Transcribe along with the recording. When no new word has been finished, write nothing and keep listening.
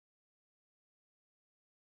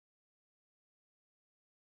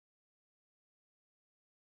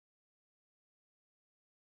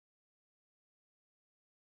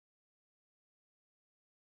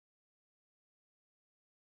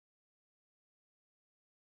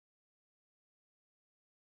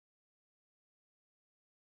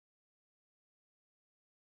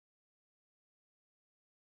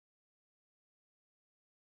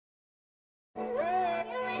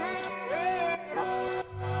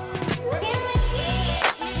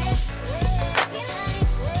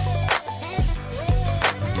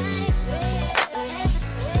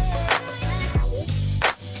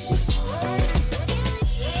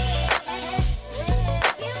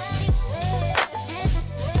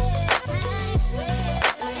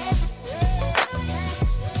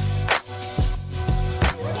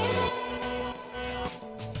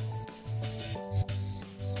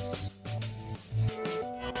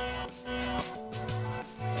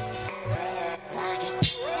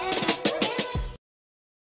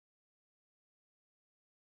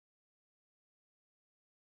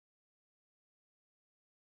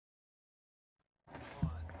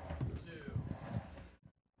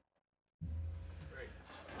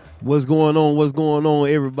What's going on? What's going on,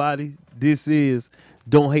 everybody? This is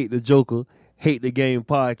Don't Hate the Joker, Hate the Game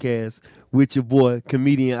podcast with your boy,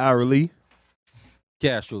 comedian Ira Lee.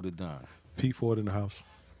 Castro the Don. P. Ford in the house.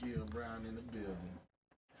 Skill Brown in the building.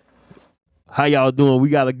 How y'all doing? We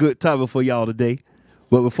got a good topic for y'all today.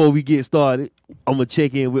 But before we get started, I'm going to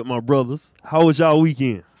check in with my brothers. How was y'all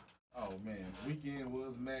weekend? Oh, man. Weekend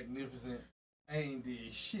was magnificent. I ain't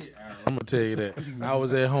did shit, Ira. I'm gonna tell you that. I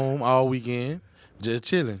was at home all weekend, just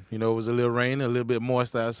chilling. You know, it was a little rainy, a little bit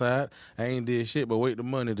moist outside. I ain't did shit but wait the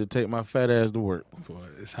money to take my fat ass to work. Boy,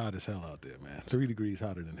 it's hot as hell out there, man. 3 degrees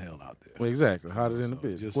hotter than hell out there. Well, exactly, hotter than the So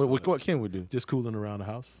bitch. just, What can we do? Just cooling around the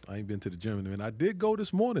house. I ain't been to the gym in a minute. I did go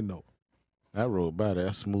this morning though, I rode by that,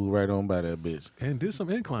 I smooth right on by that bitch. and did some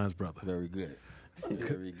inclines, brother. Very good.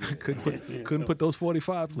 Very good. Couldn't put those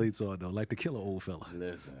 45 plates on though, like the killer old fella.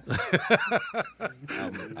 Listen,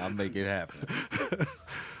 I'll make it happen.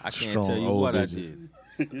 I can't Strong tell you old what bitches.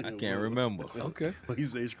 I did. I can't remember. Okay. What you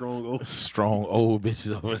say, strong old? Strong old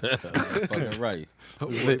bitches over there. Fucking right.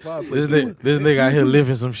 45 plates. This nigga out here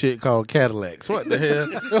living some shit called Cadillacs. What the hell?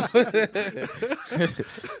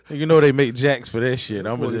 You know they make jacks for that shit.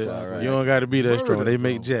 I'm gonna. 45, right. You don't got to be that strong. Murder, They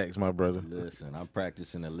make bro. jacks, my brother. Listen, I'm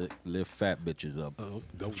practicing to lift fat bitches up. Oh,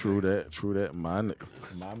 don't True that. My nigga.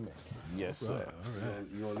 My man. Yes, sir. All right.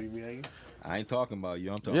 You going to leave me hanging? I ain't talking about you.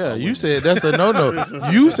 I'm talking Yeah, about you women. said that's a no-no.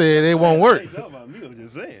 You said it won't work. talking about me, I'm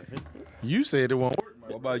just saying. You said it won't work.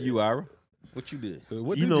 What about you, Ira? What you did?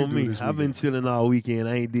 What You did know do me. this I've been weekend? chilling all weekend.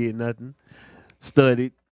 I ain't did nothing.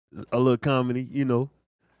 Studied a little comedy,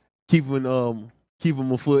 keeping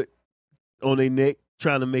my foot on their neck,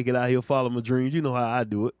 trying to make it out here, follow my dreams. You know how I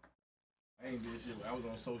do it. I ain't did shit, but I was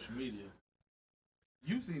on social media.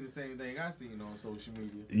 You seen the same thing I seen on social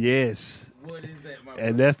media. Yes. What is that, my And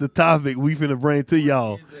brother? that's the topic we finna bring to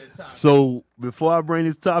y'all. What is that topic? So before I bring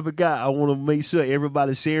this topic out, I want to make sure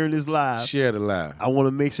everybody sharing this live. Share the live. I want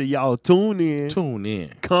to make sure y'all tune in, Tune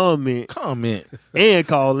in. comment, Comment. and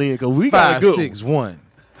call in because we got a good one. 561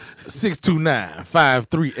 629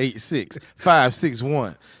 5386.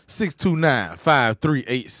 561 629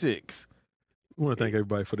 5386. I want to thank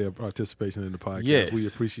everybody for their participation in the podcast. Yes. We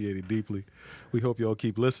appreciate it deeply. We hope y'all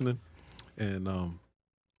keep listening. And on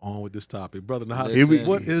with this topic. Brother Nahasi, Here we-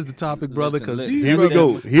 what is the topic, brother? Because Listen, these Here we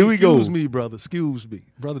brothers- go. Here we go. Excuse me, brother. Excuse me.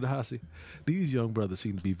 Brother Nahasi, these young brothers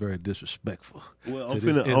seem to be very disrespectful. Well, to I'm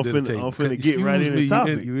this finna entertainment. get right Excuse in me, the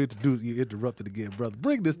topic. You interrupted again, brother.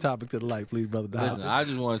 Bring this topic to the light, please, Brother Listen, Nahasi. I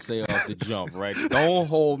just want to say off the jump, right? Don't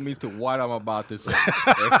hold me to what I'm about to say.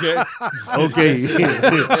 Okay? Okay.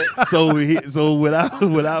 so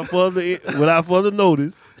without further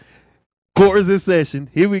notice, court is in session.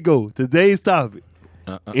 Here we go. Today's topic: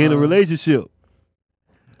 in a relationship,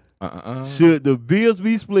 should the bills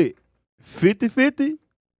be split 50-50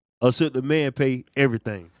 or should the man pay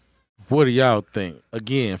everything? What do y'all think?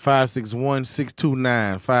 Again, 561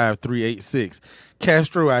 629 5386.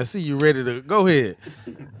 Castro, I see you ready to go ahead.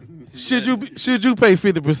 Should you pay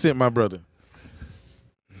 50%, my brother?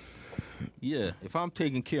 Yeah, if I'm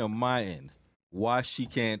taking care of my end, why she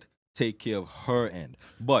can't take care of her end?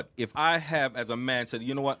 But if I have, as a man, said,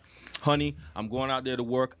 you know what, honey, I'm going out there to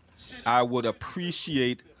work, I would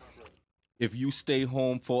appreciate if you stay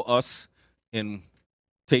home for us and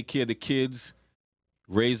take care of the kids,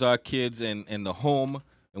 raise our kids in the home,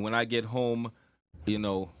 and when I get home,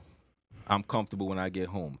 I'm comfortable when I get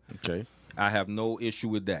home. Okay. I have no issue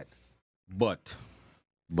with that. But,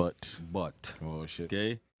 oh shit.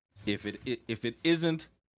 okay, if it isn't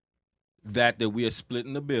that we are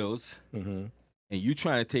splitting the bills, Mm-hmm. and you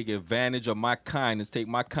trying to take advantage of my kindness, take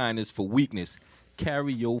my kindness for weakness,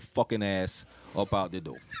 carry your fucking ass up out the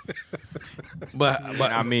door. But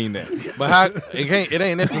I mean that. But how it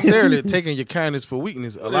ain't necessarily taking your kindness for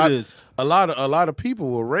weakness. A lot of people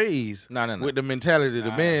were raised No. with the mentality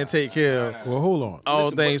the man take care of Well, hold on. all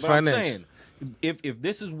Listen, things but I'm financial. saying, if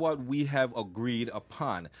this is what we have agreed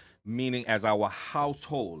upon, meaning as our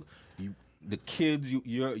household. The kids,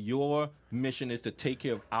 your mission is to take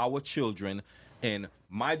care of our children, and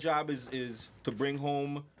my job is to bring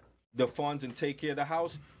home the funds and take care of the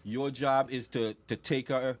house. Your job is to take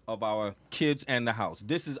care of our kids and the house.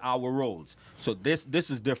 This is our roles. So this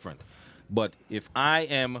is different. But if I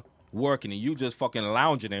am working and you just fucking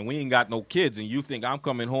lounging and we ain't got no kids and you think I'm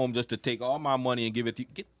coming home just to take all my money and give it to you,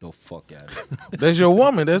 get the fuck out of here. That's your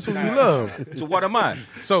woman. That's who you love. So what am I?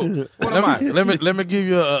 So let me give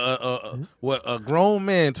you what a grown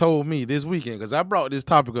man told me this weekend, because I brought this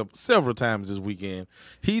topic up several times this weekend.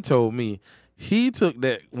 He told me he took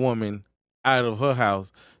that woman out of her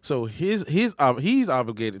house, so he's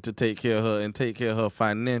obligated to take care of her and take care of her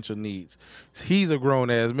financial needs. He's a grown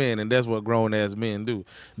ass man, and that's what grown ass men do.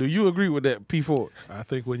 Do you agree with that, P4? I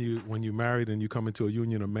think when you married and you come into a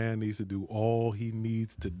union, a man needs to do all he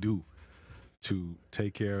needs to do to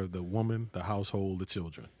take care of the woman, the household, the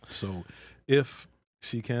children. So if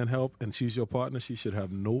she can help and she's your partner, she should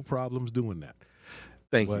have no problems doing that.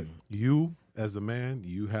 Thank But you. you, as the man,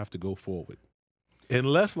 you have to go forward.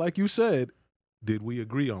 Unless, like you said, did we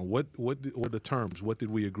agree on what were the terms? What did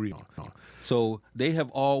we agree on? So they have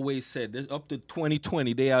always said that up to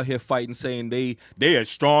 2020, they out here fighting, saying they as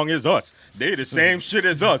strong as us. They the same shit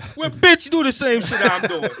as us. Well, bitch, do the same shit I'm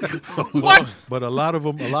doing. What? But a lot of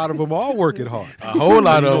them are working hard. A whole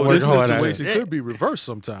lot of This working hard out here. situation could be reversed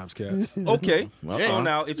sometimes, Cass. Okay. Well, So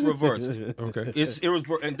now it's reversed. Okay. It was,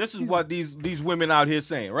 and this is what these women out here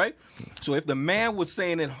saying, right? So if the man was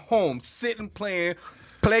saying at home, sitting playing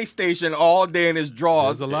PlayStation all day in his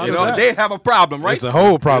drawers, There's a lot you of know, that. they have a problem, right? It's a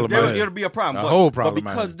whole problem. out here. It'll be a problem. A but, whole problem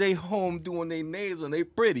But out because here. they home doing their nails and they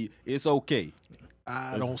pretty, it's okay.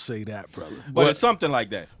 I don't say that, brother. But it's something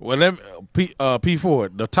like that. Well, let me,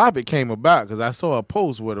 P4. The topic came about because I saw a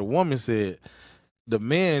post where the woman said the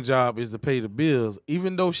man's job is to pay the bills,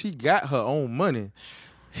 even though she got her own money.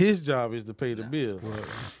 His job is to pay the bills. Well,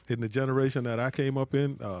 in the generation that I came up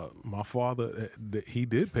in, my father, he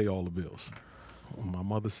did pay all the bills. My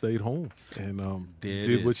mother stayed home and There it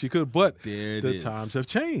did what is. she could. But There it the is. times have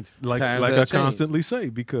changed, like Times I have changed. constantly say,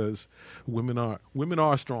 because women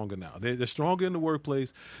are stronger now. They're stronger in the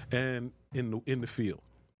workplace and in the field.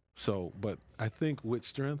 So, but I think with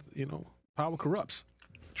strength, power corrupts.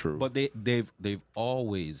 True. But they've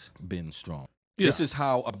always been strong. Yeah. This is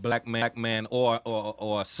how a black man or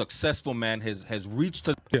a successful man has reached.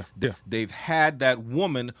 Yeah. They've had that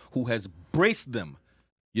woman who has braced them,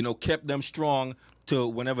 kept them strong to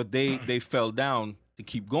whenever they fell down to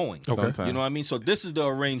keep going. Okay. Sometimes. You know what I mean? So this is the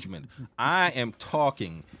arrangement. I am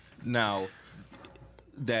talking now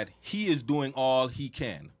that he is doing all he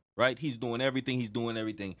can, right? He's doing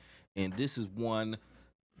everything. And this is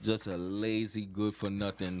just a lazy, good for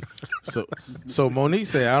nothing. So Monique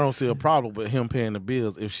said, I don't see a problem with him paying the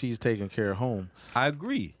bills if she's taking care of home. I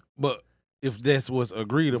agree. But if that's what's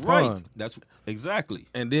agreed upon, Right. That's exactly.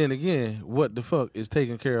 and then again, what the fuck is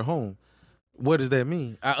taking care of home? What does that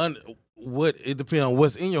mean? It depends on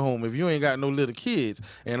what's in your home. If you ain't got no little kids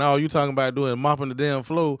and all you talking about doing mopping the damn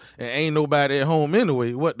floor and ain't nobody at home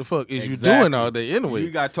anyway, what the fuck is you doing all day anyway? You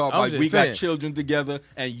got to talk I'm about just we saying. got children together,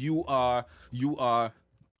 and you are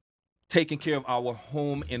taking care of our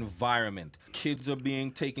home environment. Kids are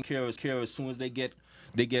being taken care of as soon as they get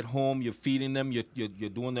home. You're feeding them. You're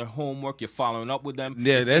doing their homework. You're following up with them.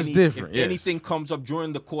 Yeah, that's different, If yes. anything comes up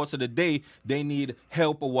during the course of the day, they need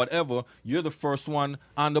help or whatever. You're the first one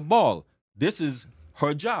on the ball. This is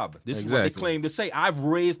her job. This is what they Exactly. claim to say. I've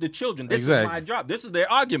raised the children. This Exactly. is my job. This is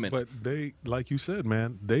their argument. But they, like you said,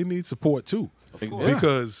 man, they need support too. Of course.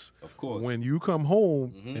 Because Of course. when you come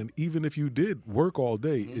home, and even if you did work all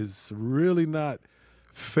day, it's really not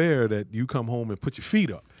fair that you come home and put your feet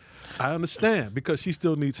up. I understand, because she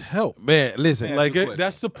still needs help. Man, listen, Ask Like you a question.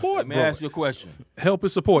 that's support, Let me bro. ask you a question. Help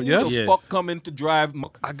is support. Who Yes, the Yes. fuck coming to drive?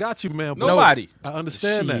 I got you, man. but Nobody. I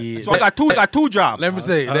understand that. Shit. So I got two jobs. let me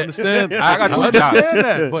say I that. understand. I got two understand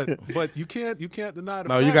that, but you can't deny the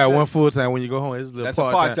No, fact you got that- one full time when you go home. It's a little That's a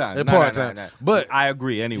part time. part-time. It's Nah, part time. nah. But I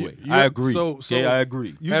agree anyway. You- I agree. So yeah, I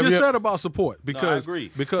agree. You Have just you- said about support because agree.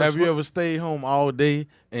 because have you ever stayed home all day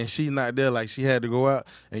and she's not there, like she had to go out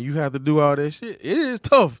and you have to do all that shit? It is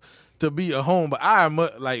tough to be at home, but I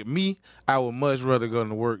would much rather go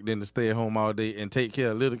to work than to stay at home all day and take care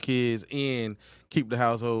of little kids and keep the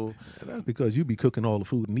household. That's because you be cooking all the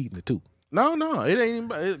food and eating it too. No, it ain't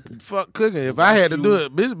even fuck cooking. If I had to do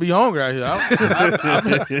it, bitch, be hungry out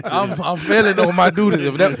here. I'm failing on my duties.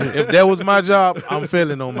 If that was my job, I'm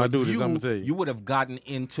failing on my duties. I'm gonna tell you. You would have gotten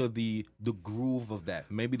into the groove of that.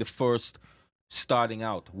 Maybe the first starting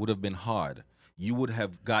out would have been hard. You would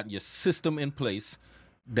have got your system in place.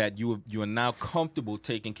 that you are now comfortable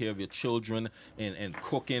taking care of your children and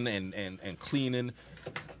cooking and cleaning,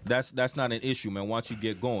 that's not an issue, man. Once you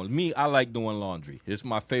get going, me, I like doing laundry. It's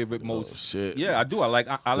my favorite. Most shit. Yeah, I do.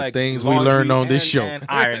 I like things we laundry learned on this and- show. and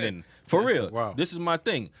ironing. For real, wow. this is my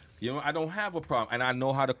thing. You know, I don't have a problem, and I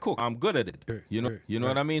know how to cook. I'm good at it. You know, Right.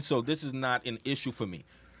 what I mean. So this is not an issue for me.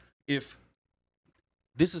 If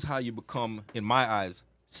this is how you become, in my eyes,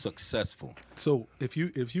 successful. So if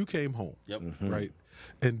you came home, Yep. right,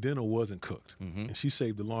 and dinner wasn't cooked, Mhm. and she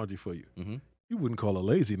saved the laundry for you, Mhm. you wouldn't call her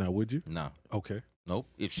lazy now, would you? No. Okay. Nope.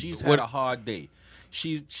 If she's What- had a hard day,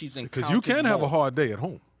 she's encountered Because you can have a more. hard day at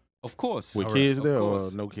home. Of course. With All kids Of there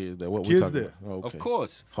course. or no kids there? What we Kids talking there. about? Okay. Of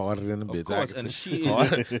course. Harder than a bitch. Of course. I can And see. she is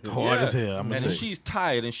hard as hell. I'm and gonna say. she's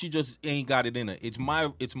tired and she just ain't got it in her. It's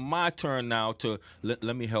my turn now to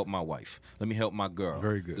let me help my wife. Let me help my girl.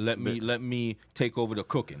 Very good. Let me take over the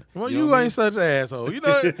cooking. Well, know you what I mean? ain't such an asshole. You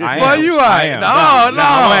know, I boy, am. you I alright. am. No, Nah, no,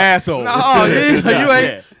 I'm an asshole. No, you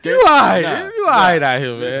ain't. Yeah. You alright. Nah, You alright out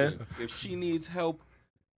here, man. Listen, if she needs help,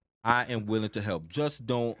 I am willing to help. Just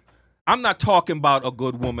don't. I'm not talking about a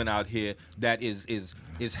good woman out here that is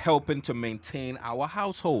helping to maintain our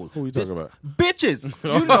household. Who you talking about? Bitches.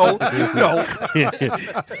 You know.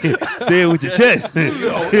 Say it with your chest.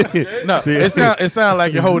 No, it sound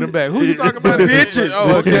like you're holding back. Who you talking about? Bitches.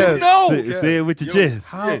 Oh, okay. No. Say it with your chest.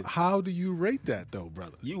 How do you rate that though,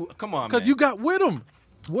 brother? You come on, Because man. you got with them.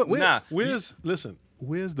 Nah,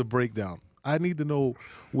 Where's the breakdown? I need to know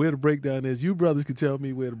where the breakdown is. You brothers can tell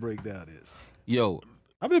me where the breakdown is. Yo,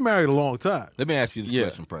 I've been married a long time. let me ask you this Yeah.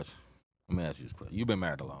 question, Press. Let me ask you this question. You've been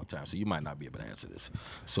married a long time, so you might not be able to answer this.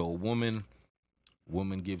 So a woman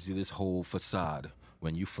gives you this whole facade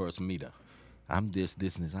when you first meet her. I'm this, and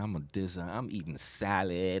this. I'm eating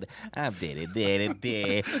salad. I'm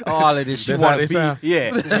all of this. She That's how want they to be, sound?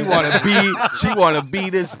 yeah. She want to be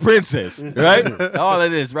this princess, right? All of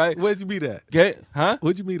this, right? Where'd you meet at? Okay, huh?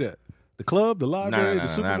 Where'd you meet at? The club, the library, no, the no,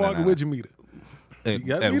 supermarket? no. Where'd you meet at? At,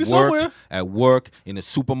 gotta at meet her work, somewhere. at work, in the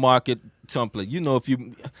supermarket, someplace. You know, if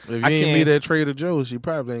you If you I ain't can't- meet at Trader Joe's, she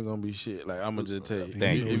probably ain't gonna be shit. Like I'm gonna just tell you.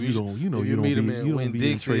 Thank you know If you don't if you you don't meet him be, in you don't Winn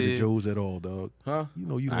be in Trader Dixie, Joe's at all, dog. huh? You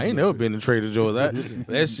know you don't I be ain't in never Trader- been to Trader Joe's.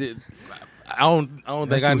 That shit. I don't That's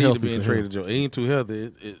think I too need to healthy be in for Trader him. Joe's. It ain't too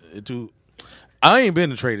healthy. It too. I ain't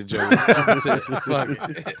been to Trader Joe's. Fuck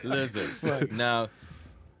it. listen. Now,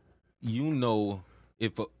 you know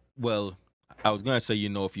I was gonna say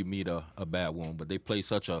if you meet a bad woman, but they play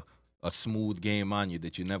such a smooth game on you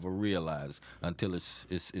that you never realize until it's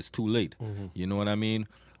too late. You know what I mean?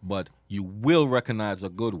 But you will recognize a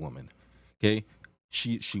good woman. Okay,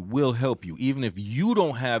 she will help you even if you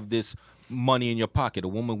don't have this money in your pocket. A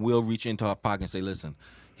woman will reach into her pocket and say, "Listen,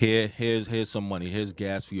 here's some money. Here's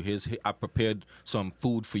gas for you. I prepared some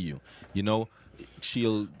food for you." You know,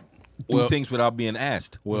 she'll do things without being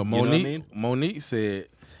asked. Well, You know what I Monique mean? Monique said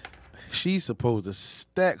she's supposed to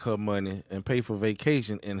stack her money and pay for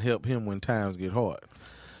vacation and help him when times get hard.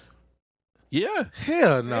 Yeah.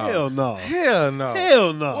 Hell no. Hell no. Hell no.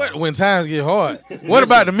 Hell no. What when times get hard? What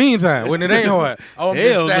about the meantime when it ain't hard? Oh, I'm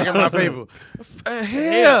just Hell stacking no. my paper.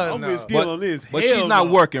 Hell I'm no. being skilled on this. But Hell she's not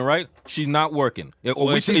no. working, right? She's not working. Or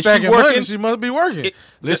When if she's she stacking working, money, she must be working.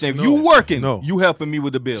 listen, if No. you working, No. you helping me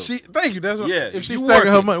with the bills. Thank you. That's what. Yeah, If she's you stacking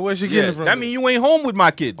her working. money, where's she getting it from? That mean you ain't home with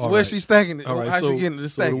my kids. All Where's right. she stacking it? All right, How's so, she getting it to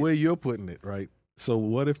so stack the it? way you're putting it, right? So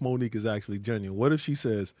what if Monique is actually genuine? What if she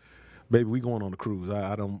says, "Baby, we going on a cruise.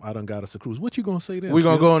 I done got us a cruise." What you gonna say then? We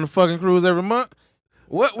gonna Skip? go on the fucking cruise every month?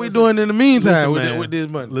 What we Listen- doing in the meantime Listen, man. with this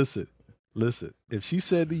money? Listen. If she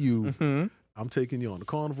said to you, Mhm. "I'm taking you on the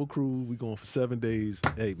Carnival cruise. We going for 7 days.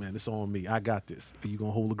 Hey, man, it's on me. I got this." Are you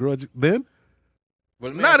gonna hold a grudge then?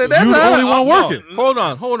 Well, Nah, that's You the how- only one no, working.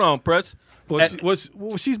 Hold on, Press. Well,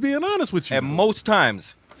 At- she's being honest with you. And most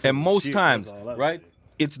times, Shit, that's all I- right?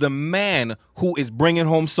 It's the man who is bringing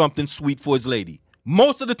home something sweet for his lady.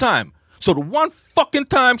 Most of the time. So the one fucking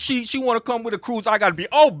time she want to come with a cruise, I gotta be,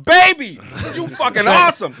 oh baby, you fucking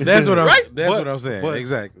awesome. That's what I'm. right. That's But- what I'm saying. but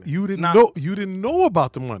Exactly. You didn't Nah. know. You didn't know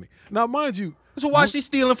about the money. Now, mind you, So why she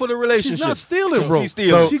stealing for the relationship? she's not stealing, bro. She's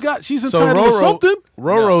stealing. She's So entitled to something.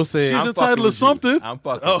 Roro said. She's I'm entitled fucking to with you. something. I'm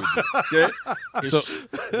fucking with you. Okay? So,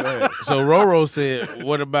 so Roro said,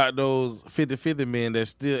 what about those 50-50 men that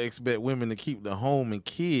still expect women to keep the home and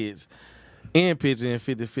kids and pitch in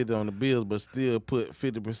 50-50 on the bills, but still put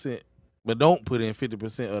 50%, but don't put in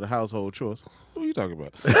 50% of the household chores? Who you talking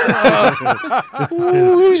about?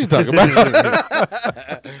 Who you talking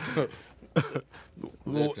about?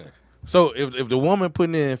 Listen. So if the woman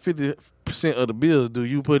putting in 50% of the bills, do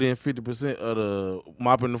you put in 50% of the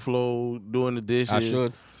mopping the floor, doing the dishes? I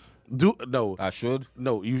should. No, I should.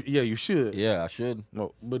 no. You should. Yeah, I should.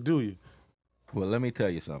 No, but do you? Well, let me tell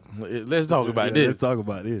you something. Let's talk about Yeah, this. let's talk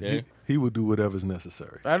about this. Okay? He would do whatever's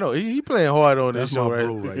necessary. I know he playing hard on That's this my show,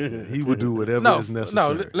 bro right? right there. He would do whatever No, is no.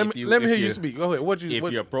 necessary. Let If me you- let me if hear you you- speak. Go ahead. What If you?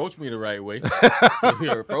 you approach me the right way, if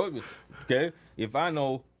you approach me, okay. If I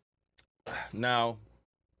know now,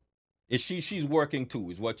 is she's working too?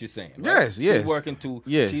 Is what you're saying? Right? Yes, yes. She's working too.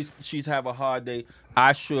 Yes. She's have a hard day.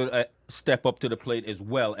 I should step up to the plate as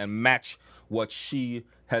well and match what she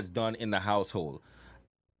has done in the household.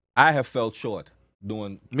 I have fell short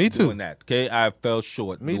doing Me too. doing that. Okay, I fell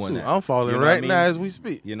short Me doing too. that. I'm falling You know what I right mean? now as we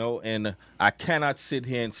speak. You know, and I cannot sit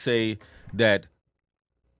here and say that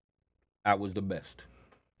I was the best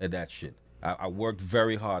at that shit. I worked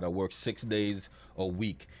very hard. I worked 6 days a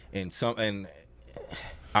week, and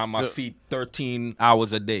on my feet 13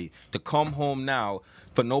 hours a day. To come home now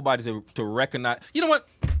for nobody to recognize. You know what?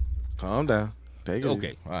 Calm down. Take it.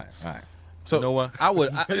 Okay, all right. So You know what?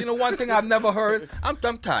 You know one thing I've never heard. I'm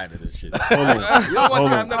tired of this shit. Hold on. You know one Hold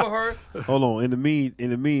thing on. I've never heard. Hold on. In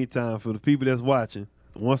the meantime, for the people that's watching,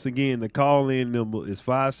 once again, the call-in number is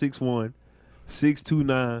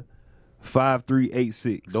 561-629-5386.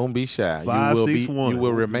 don't be shy. 561. You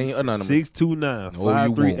will remain anonymous.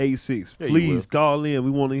 629-5386. Yeah, you Please call in.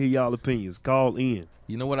 We want to hear y'all opinions. Call in.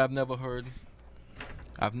 You know what I've never heard?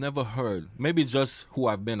 I've never heard. Maybe it's just who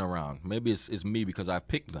I've been around. Maybe it's me because I've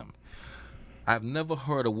picked them. I've never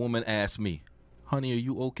heard a woman ask me, "Honey, are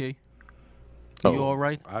you okay? You Oh. all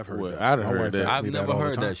right?" I've heard Well, that. I'd My heard wife that. asks I've me never all the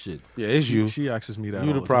heard time. that shit. Yeah, it's you. She asks me that. You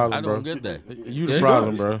all the the problem, I bro. don't get that. You the Yeah.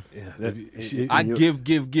 problem, bro. Yeah, She- I you-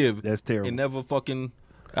 give. That's terrible. And never fucking.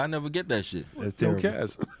 I never get that shit. That's No, terrible.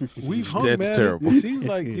 Kaz, we've hung, That's man. terrible. It seems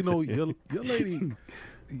like, your lady.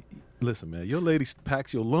 Listen, man, your lady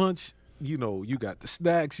packs your lunch. You know, you got the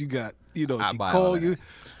snacks. You got, I she buy call all you.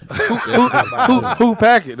 Who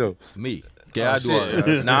pack it though? Me. Okay, Oh, I do shit. all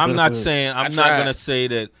that. Now I'm not saying I'm not tried. gonna say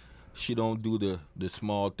that she don't do the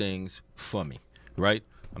small things for me, right?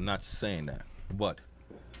 I'm not saying that, but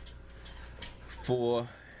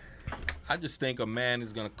I just think a man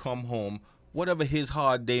is gonna come home, whatever his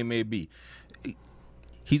hard day may be.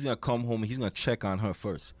 He's gonna come home and he's gonna check on her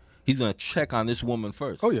first. He's gonna check on this woman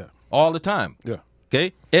first. Oh, yeah. all the time. Yeah.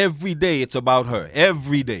 Okay, every day it's about her.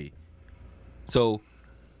 Every day. So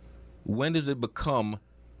when does it become,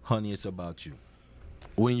 honey, it's about you?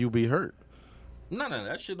 When you be hurt. No,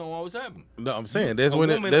 that shit don't always happen. No, I'm saying that's A when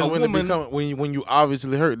woman- it, that's a when woman- it become when you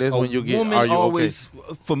obviously hurt. That's when you get. woman Are you always,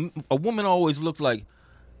 okay? A woman always looks like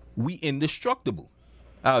we indestructible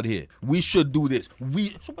out here. We should do this.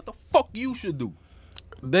 So what the fuck you should do?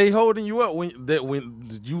 They holding you up when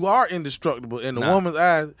you are indestructible in the Nah. woman's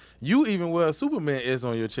eyes. You even wear a Superman S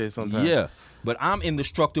on your chest sometimes. Yeah, but I'm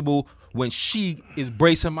indestructible when she is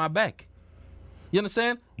bracing my back. You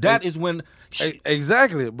understand? That is when she,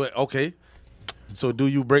 Exactly. But okay. So do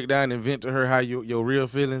you break down and vent to her how your real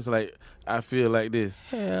feelings? Like, I feel like this.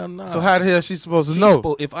 hell no. So how the hell is she supposed to She's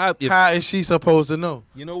know? if How is she supposed to know?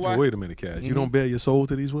 you know what? Wait a minute, Cash. You don't bare your soul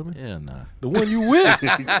to these women? Hell nah. The one you with?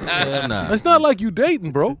 Hell nah. It's not like you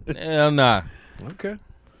dating, bro. Hell nah. Okay.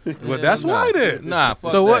 Well, that's why then. Nah.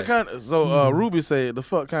 Fuck So what that. kind of Ruby said the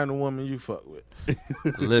fuck kind of woman you fuck with?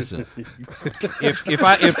 Listen,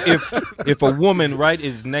 if a woman right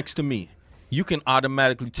is next to me, you can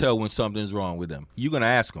automatically tell when something's wrong with them. You're gonna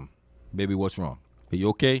ask them, baby, what's wrong? Are you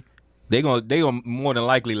okay? They gonna more than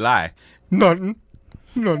likely lie. Nothing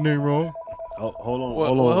ain't wrong. Oh, hold on,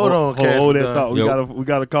 Well, hold on, Cash, hold that done. thought. Yo. We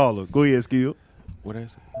got a caller. Go ahead, Skill. What I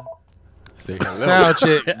say? Sound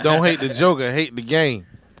check. Don't hate the joker, hate the game.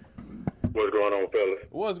 What's going on, fellas?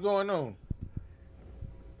 What's going on?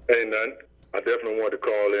 Ain't nothing. I definitely wanted to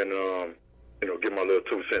call and, give my little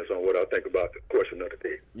 2 cents on what I think about the question of the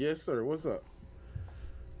day. Yes, sir. What's up?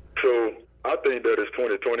 So I think that it's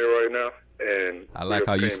 2020 right now, and I like we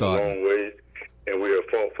how have you came started. a long way, and we have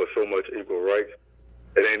fought for so much equal rights.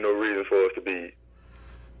 It ain't no reason for us to be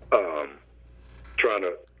trying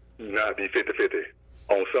to not be 50-50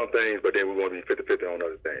 on some things, but then we want to be 50-50 on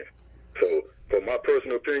other things. So, for my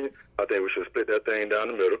personal opinion, I think we should split that thing down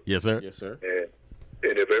the middle. Yes, sir. Yes, sir.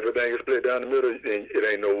 And if everything is split down the middle, then it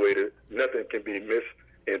ain't no way to, nothing can be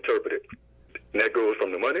misinterpreted. And that goes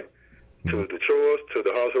from the money to the chores to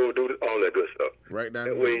the household duties, all that good stuff. Right down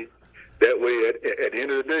That the way, at the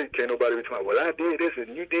end of the day, can't nobody be talking, well, I did this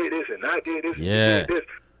and you did this and I did this and Yeah. you did this.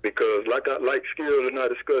 Because like Skill and I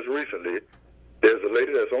discussed recently, there's a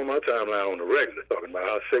lady that's on my timeline on the regular talking about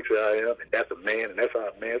how sexy I am and that's a man and that's how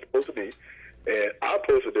a man's supposed to be. And I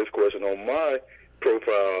posted this question on my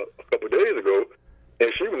profile a couple of days ago, and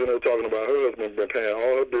she was in there talking about her husband been paying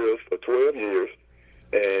all her bills for 12 years,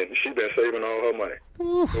 and she been saving all her money.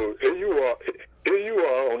 So here you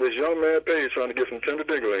are on this young man page trying to get some tender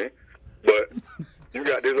diggling, But you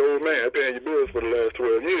got this old man paying your bills for the last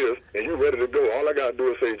 12 years, and you ready to go. All I got to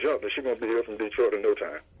do is say jump, and she's going to be here from Detroit in no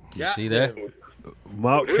time. You see that?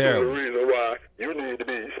 My, This Terrible. is the reason why you need to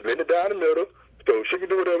be splitting it down the middle so she can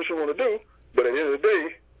do whatever she want to do. But at the end of the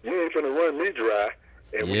day, you ain't finna run me dry.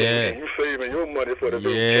 And Yeah. you saving your money for the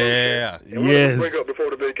Yeah. And when Yes. you break up before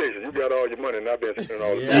the vacation, you got all your money, and I've been spending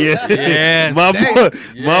all the yeah, time.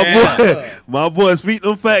 Yes. my boy, speak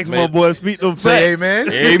them facts, my Man. boy, speak them Say facts.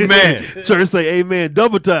 amen. Amen. Church say amen,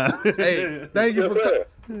 double time. Hey, thank you for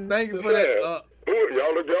thank you for that.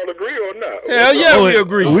 Y'all agree or not? Hell yeah, we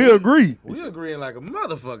agree. We agree. We agreeing like a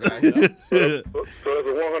motherfucker out here. So that's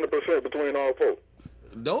a 100% between all four.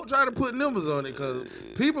 Don't try to put numbers on it because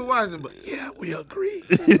people watching, but yeah, we agree.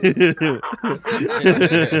 All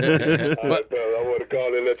right, fellas, I want to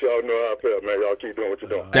call and let y'all know how I felt, man. Y'all keep doing what you're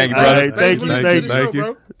doing. Thank you, All brother. right, thank you, for thank the you, show,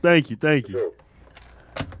 thank you. bro. thank you.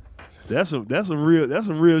 That's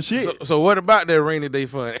some real shit. So what about that rainy day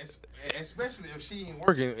fund? Especially if she ain't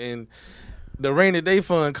working and the rainy day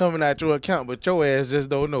fund coming out your account, but your ass just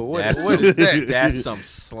don't know. What is that? That's some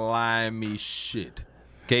slimy shit.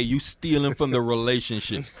 Okay, you stealing from the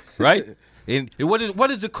relationship, right? And what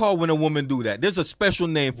is it called when a woman do that? There's a special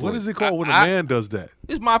name for What it. is it called when a man does that?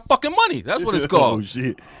 It's my fucking money. That's what it's Oh called.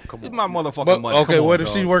 shit. It's my motherfucking But, money. okay, Come on, what if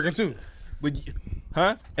dog. she working too? But,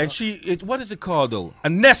 huh? And what is it called though? A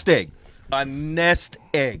nest egg. A nest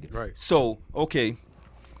egg. Right. So, okay.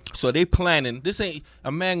 So they planning. This ain't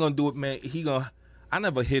a man gonna do it, man. I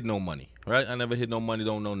never hid no money, right? I never hid no money.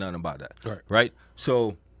 Don't know nothing about that. Right. Right.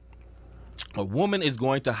 So a woman is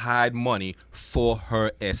going to hide money for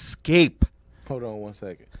her escape. Hold on 1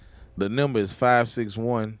 second. The number is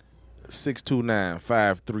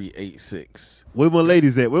 561-629-5386. Where my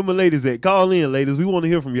ladies at? Where my ladies at? Call in, ladies. We want to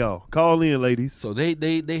hear from y'all. Call in, ladies. So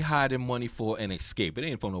they hiding money for an escape. It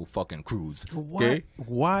ain't for no fucking cruise. Okay.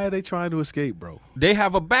 Why are they trying to escape, bro? They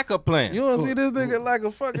have a backup plan. You don't see this nigga like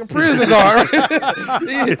a fucking prison guard. he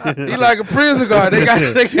like a prison guard. They got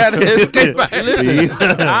to escape. Listen,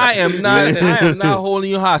 I am not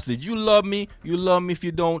holding you hostage. You love me. If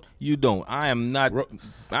you don't, you don't. I am not.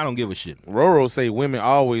 I don't give a shit. Roro say women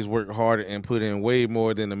always work harder and put in way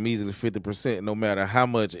more than a measly 50%, no matter how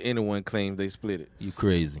much anyone claims they split it. You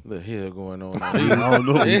crazy. The hell going on? I don't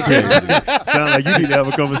know. You sound like you need to have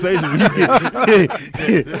a conversation.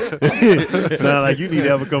 Sound like you need to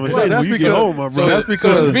have a conversation that's when you get because- home, my so brother. that's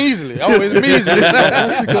because- it's measly. Oh, it's measly.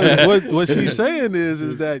 That's because what she's saying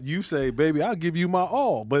is that you say, baby, I'll give you my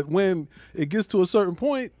all. But when it gets to a certain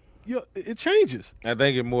point, it changes. I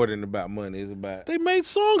think it's more than about money. It's about They made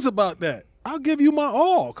songs about that. I'll give you my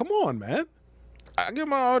all. Come on, man. I get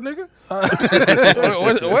my all, nigga.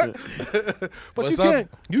 what? But But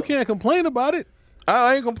you can't complain about it.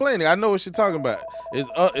 I ain't complaining. I know what you're talking about. It's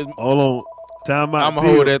Hold on. Time out. I'ma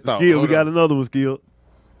hold that thought. Skill, Hold we got on. another one, Skill.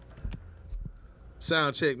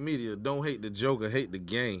 Sound check media. Don't hate the joker, hate the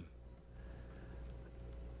game.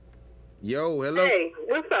 Yo, hello. Hey,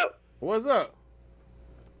 what's up? What's up?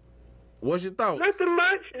 What's your thoughts? Nothing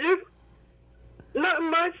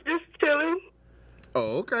much, just chilling.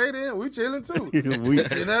 Oh, okay then. We chilling too. We-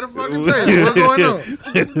 Sitting at a fucking table. What's going on?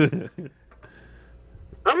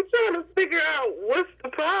 I'm trying to figure out what's the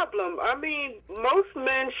problem. I mean, most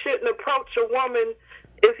men shouldn't approach a woman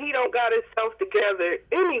if he don't got himself together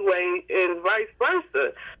anyway, and vice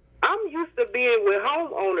versa. I'm used to being with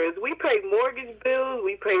homeowners. We pay mortgage bills,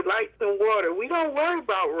 we pay lights and water. We don't worry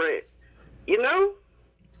about rent. You know?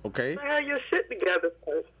 Okay. Have your shit together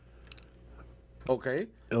first. Okay.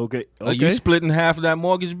 Okay. Are you splitting half of that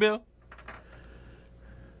mortgage bill?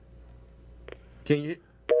 Can you?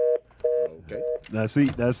 Okay. Now see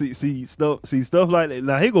stuff like that.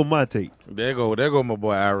 Now here go my take. There go my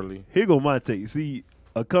boy hourly. Here go my take. See,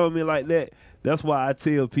 a comment like that, that's why I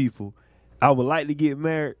tell people I would like to get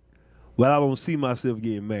married, but I don't see myself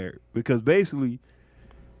getting married. Because basically,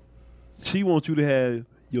 she wants you to have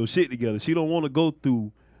your shit together. She don't want to go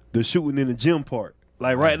through the shooting in the gym part.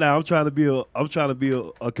 Like right now, I'm trying to be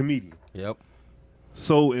a comedian. Yep.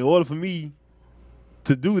 So in order for me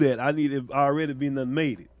to do that, I need to already be done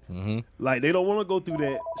made it. Mm-hmm. Like they don't want to go through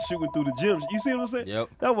that shooting through the gyms. You see what I'm saying? Yep.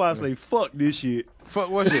 That's why I say fuck this shit. Fuck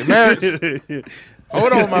what shit? Marriage?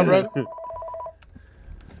 Hold on, my brother.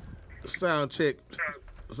 Sound check.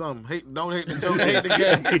 Something. Don't hate the joke, hate the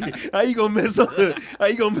game. How you gonna mess up? How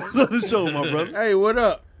you gonna mess up the show, my brother? Hey, what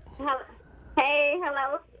up? Hey,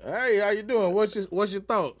 hello. Hey, how you doing? What's your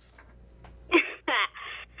thoughts?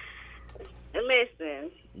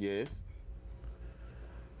 Listen, Yes.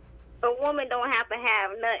 a woman don't have to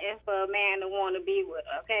have nothing for a man to want to be with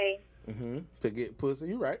her, okay? Mm-hmm. To get pussy,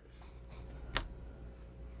 you right.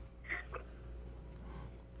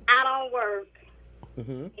 I don't work.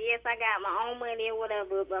 Mm-hmm. Yes, I got my own money or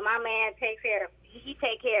whatever, but my man takes care of. He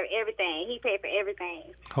take care of everything. He pay for everything.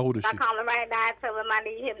 How old is If I she? call him right now and tell him I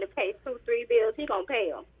need him to pay 2-3 bills, he gonna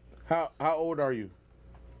pay them. How old are you?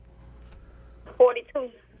 42.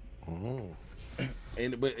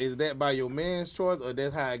 And but is that by your man's choice, or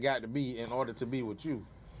that's how it got to be in order to be with you?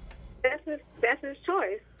 That's his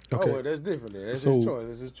choice. Okay. Oh, well, that's different. Then. That's So- his choice.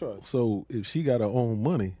 That's his choice. So if she got her own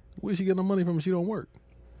money, where's she getting the money from if she don't work?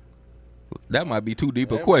 That might be too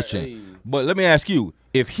deep a That question. might- hey. But let me ask you: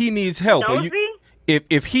 if he needs help, are you? Nosy?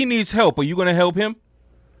 If he needs help, are you gonna help him?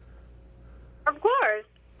 Of course,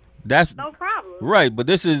 That's no problem. right. But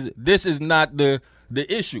this is not the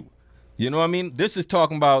issue. You know what I mean? This is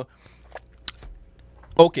talking about.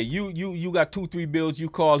 Okay, you got 2-3 bills. You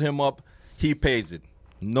call him up, he pays it,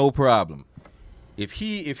 no problem. If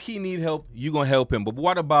he need help, you gonna help him. But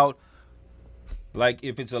what about, like,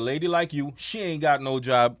 if it's a lady like you, she ain't got no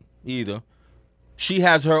job either. She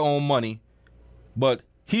has her own money, but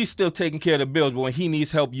he's still taking care of the bills. But when he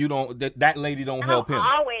needs help, you don't. That lady don't I help don't him.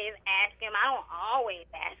 always ask him. I don't always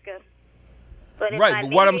ask him. But if Right, I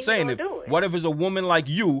but what need I'm it, he saying gonna is, do it. what if it's a woman like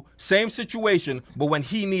you, same situation, but when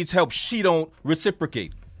he needs help, she don't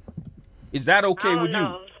reciprocate? Is that okay I don't with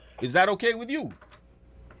know. you? Is that okay with you?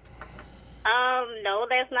 No,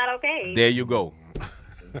 that's not okay. There you go.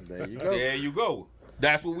 There you go. There you go.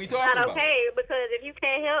 That's what we talking Not about. okay because if you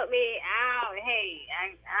can't help me, I don't.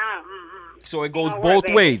 So it goes Don't both worry,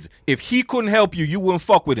 baby. ways. If he couldn't help you, you wouldn't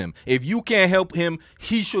fuck with him. If you can't help him,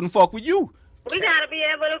 he shouldn't fuck with you. We gotta be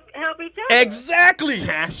able to help each other. Exactly.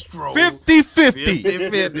 Castro. 50-50.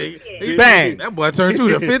 50-50. Bang. That boy turned to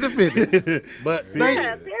the 50-50. But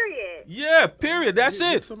Yeah, period. Yeah, period. That's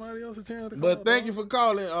it. Somebody else is tearing the But call, thank dog. you for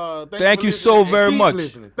calling. Thank for you listening, so and very keep much.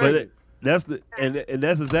 listening. But Thank you. that's the and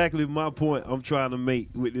that's exactly my point I'm trying to make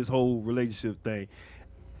with this whole relationship thing.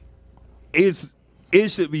 It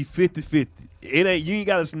should be 50-50. It ain't you ain't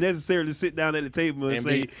gotta necessarily sit down at the table and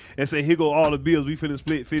say here go all the bills, we finna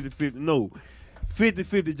split 50-50. No.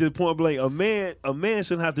 50-50 just point blank. A man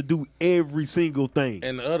shouldn't have to do every single thing.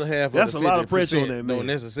 And the other half That's of a the 50% lot of pressure on that man. don't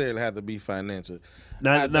necessarily have to be financial.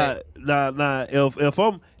 Nah. If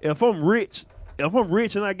I'm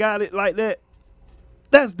rich and I got it like that,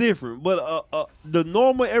 that's different. But the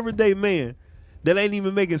normal everyday man that ain't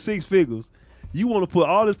even making 6 figures, you want to put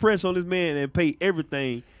all this pressure on this man and pay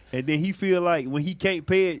everything, and then he feel like when he can't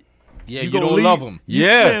pay it, Yeah, you gonna don't leave. love him. You-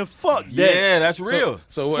 Yeah. man, fuck that. Yeah, that's real.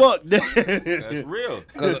 So what? Fuck that. That's real.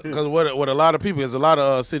 Because what a lot of people is a lot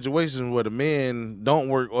of situations where the man don't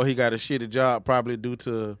work or he got a shitty job probably due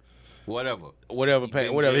to Whatever. whatever He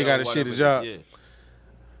been he got a jail, shitty whatever. job. Yeah.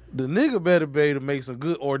 The nigga better be able to make some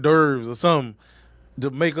good hors d'oeuvres or something to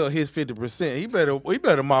make up his 50%. He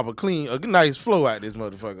better mop a nice flow out this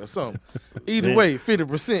motherfucker or something. Either Man. way,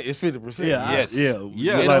 50% is 50%. Yeah, Yes. yeah.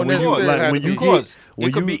 Yeah. It Like don't when you, necessarily like have when to you be. Of course, when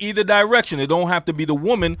it could you- be either direction. It don't have to be the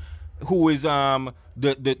woman who is the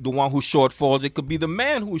one who shortfalls. It could be the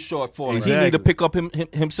man who's shortfalling. He need to Exactly. pick up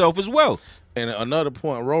himself as well. And another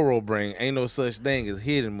point Roro bring, ain't no such thing as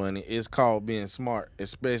hidden money. It's called being smart,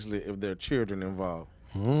 especially if there are children involved.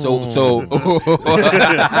 So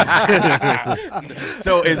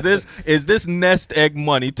so is this nest egg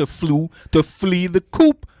money to flee the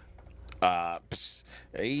coop?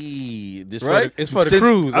 Hey, just Right? it's for the Since-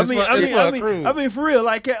 cruise. I It's mean, for a cruise. I mean, for real,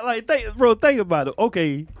 like think about it.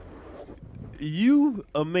 Okay, you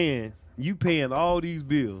a man, you paying all these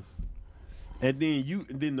bills, and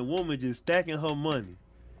then the woman just stacking her money.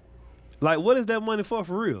 Like, what is that money for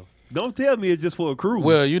real? Don't tell me it's just for a cruise.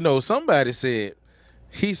 Well, you know, somebody said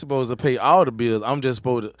he's supposed to pay all the bills. I'm just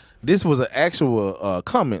supposed to. This was an actual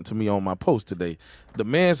comment to me on my post today. The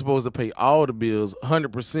man's supposed to pay all the bills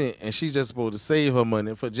 100%, and she's just supposed to save her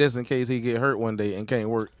money for just in case he get hurt one day and can't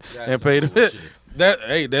work and pay the bill.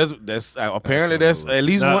 That's apparently that's at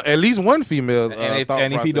least one female. And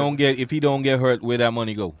if he don't get hurt, where that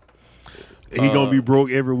money go? he gonna be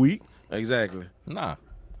broke every week. exactly. Nah.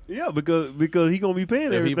 Yeah, because he gonna be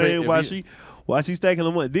paying If he pay- everything if while she stacking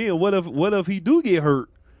the money. Then what if he do get hurt,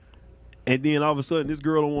 and then all of a sudden this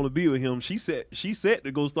girl don't want to be with him? She set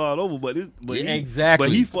to go start over, but Yeah, exactly.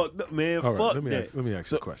 But he fucked up, man. All right, Fuck let me that.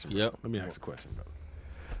 ask you a question. Yep. Let me ask a question, brother.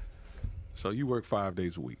 So you work 5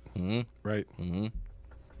 days a week, right? Mm-hmm.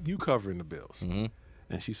 You covering the bills, Mm-hmm.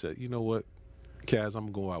 and she said, "You know what, Kaz, I'm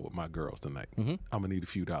gonna go out with my girls tonight. Mhm. I'm gonna need a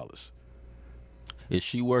few dollars." Is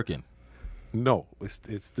she working? No, it's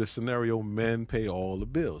the scenario. Men pay all the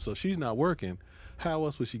bills, so if she's not working. How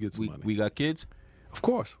else would she get some money? We got kids? Of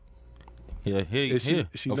course. Yeah, here, Is she- here.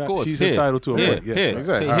 she of not- course. she's here, entitled to a here, break. Yes, here,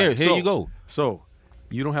 exactly. here, All here, right, here so- you go. So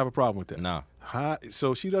you don't have a problem with that? Nah.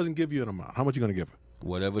 So she doesn't give you an amount. How much you gonna give her?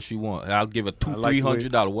 Whatever she want. I'll give her I like the way-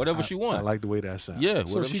 $200-$300. Whatever she I want. like the way that sounds. Yeah, So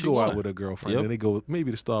whatever she she go out want. with her girlfriend Yep. and they go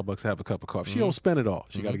maybe to Starbucks, have a cup of coffee. She don't spend it all.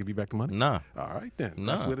 She got to give you back the money. Nah. All right then.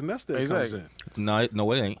 Nah. That's where the nest egg Exactly. comes in.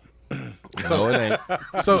 No, it ain't. No, it ain't.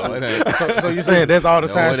 So, No, it ain't. so you saying that's all the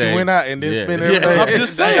No, time it she ain't. went out and then Yeah. spent Yeah, everything? I'm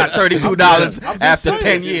just saying. Got $32 after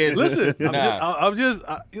 10 years. Listen, Nah. I'm just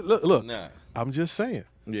look. Nah. I'm just saying.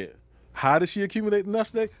 Yeah. How does she accumulate the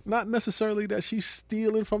nest egg? Not necessarily that she's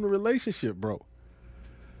stealing from the relationship, bro.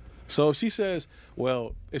 So if she says,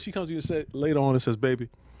 well, if she comes to you and say later on and says, baby,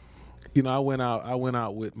 you know, I went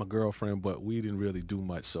out with my girlfriend, but we didn't really do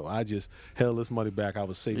much. So I just held this money back. I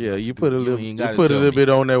was saving. Yeah, you put a little, ain't you gotta put a tell little me. bit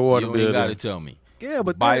on that water You bill. ain't got there. to tell me. Yeah,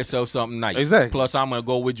 but Buy that- yourself something nice. Exactly. Plus, I'm gonna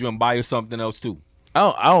go with you and buy you something else too.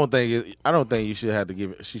 I don't think you should have to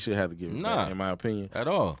give it. She should have to give it. Nah. back, in my opinion. At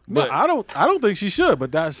all. No, But- I don't think she should.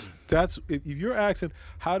 But that's if you're asking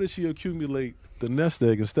how does she accumulate the nest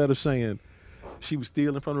egg instead of saying she was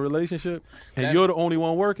stealing from the relationship and That- you're the only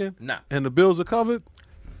one working, Nah. and the bills are covered.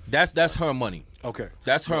 That's her money. Okay,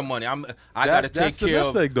 That's her money. I That- gotta take that's the care nest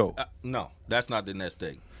of. egg, though. No, that's not the nest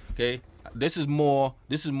egg. Okay, this is more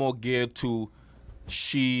geared to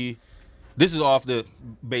she. This is off the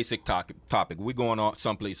basic topic. We're going on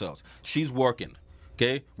someplace else. She's working.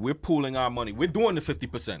 Okay, we're pooling our money. We're doing the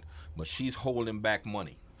 50%, but she's holding back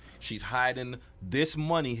money. She's hiding this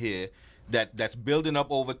money here that's building up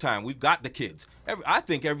over time. We've got the kids. I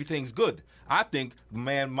think everything's good. I think,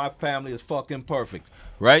 man, my family is fucking perfect,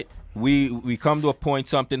 right? We come to a point,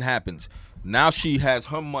 something happens. Now she has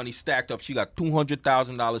her money stacked up. She got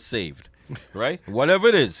 $200,000 saved, right? Whatever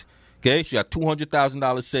it is, okay? She got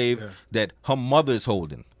 $200,000 saved that her mother is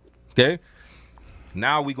holding, okay?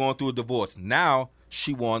 Now we going through a divorce. Now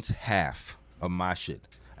she wants half of my shit.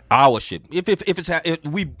 Our shit. If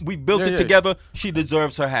we built Yeah, it yeah. together, she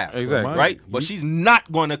deserves her half. Exactly. Right? You- But she's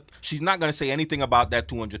not gonna say anything about that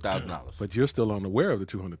 $200,000. but you're still unaware of the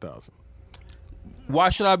 200,000. Why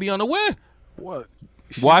should I be unaware? What?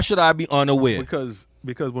 Why should I be unaware?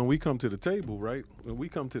 Because when we come to the table, right? When we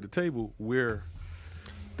come to the table,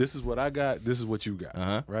 this is what I got, this is what you got,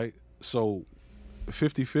 Uh-huh. right? So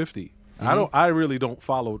 50-50. I really don't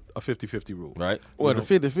follow a 50-50 rule. Right? Well, the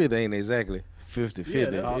 50-50 ain't exactly 50-50.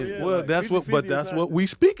 Yeah, It- yeah. Well, like that's 50-50 but is that's not- what we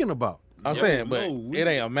speaking about. I'm saying, but no, we- it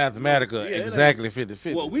ain't a mathematical Yeah, it ain't. exactly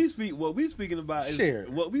 50-50. What we speaking about is Share.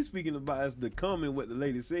 what we speaking about is the comment what the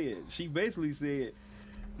lady said. She basically said,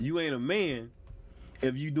 "You ain't a man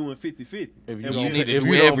if you doing 50-50. if you And don't, you need to if do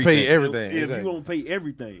you don't everything. pay everything, if exactly. you don't pay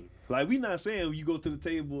everything, like we not saying you go to the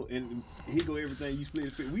table and he go everything you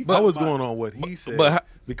split. We I was talking about- going on what he said, but how-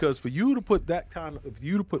 because for you to put that kind of, if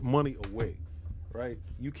you to put money away, right?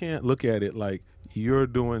 You can't look at it like you're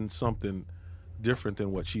doing something different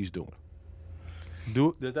than what she's doing.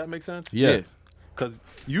 Does that make sense? Yeah. Yes. Because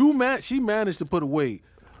she managed to put away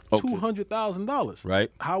Okay. $200,000.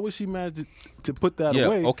 Right. How was she managed to put that Yeah,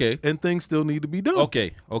 away? okay. And things still need to be done.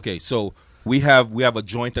 Okay. So we have a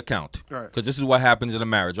joint account. Right. Because this is what happens in a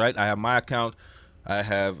marriage, right? I have my account.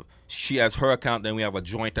 She has her account. Then we have a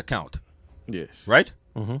joint account, Yes. right?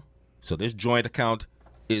 Mm-hmm. So this joint account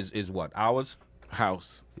is what? Ours?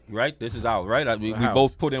 House. Right? This is ours, right? We house.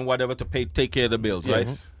 both put in whatever to take care of the bills, right?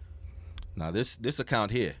 Yes. Now this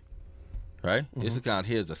account here, right? Mm-hmm. This account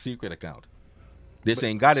here is a secret account. This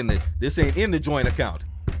ain't in the joint account,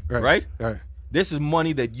 right? Right. This is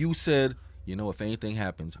money that you said, if anything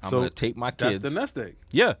happens, I'm So gonna take my That's kids. the nest egg.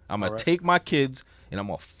 Yeah, I'm gonna All right. take my kids and I'm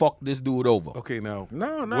gonna fuck this dude over. Okay, now.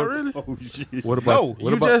 No, not What- really. Oh shit! What about? No, what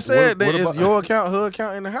you about- just said what that it's about- your account, her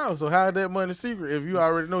account in the house. So how is that money secret if you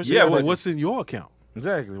already know she Yeah, got well, that? What's in your account?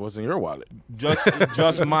 Exactly. What's in your wallet?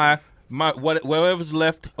 Just my whatever's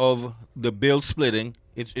left of the bill splitting,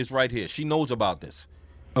 it's right here. She knows about this.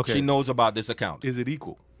 Okay. She knows about this account. Is it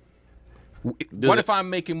equal? What if I'm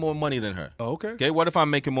making more money than her? Oh, okay. Okay, what if I'm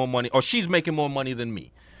making more money or she's making more money than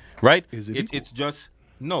me? Right? Is it equal? It's just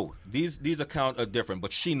no. These accounts are different,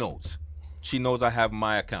 but she knows. She knows I have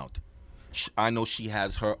my account. I know she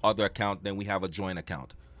has her other account, then we have a joint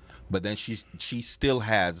account. But then she still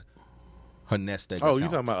has her nest egg Oh, account. you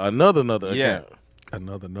talking about another Yeah. account?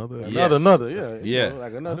 Another. Yeah. Another, yeah. Yeah.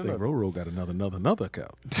 Like I another. think Roro got another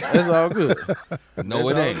account. That's all good. No,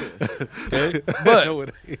 it That's ain't. Okay, No, but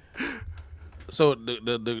it ain't. so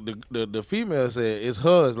the female said it's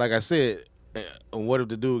hers. Like I said, what if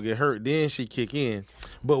the dude get hurt? Then she kick in.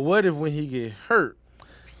 But what if when he get hurt,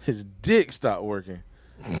 his dick stop working?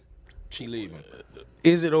 She leaving.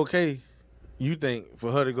 Is it okay, you think,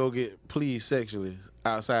 for her to go get pleased sexually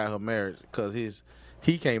outside her marriage because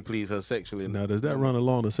he can't please her sexually? Now, does that run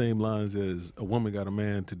along the same lines as a woman got a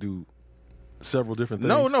man to do several different things?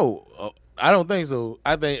 No. I don't think so.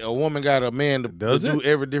 I think a woman got a man to Does do it?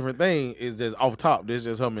 every different thing is just off top. This is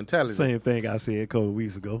just her mentality. Same thing I said a couple of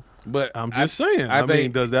weeks ago. But I'm just saying. I mean,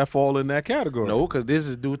 think does that fall in that category? no, because this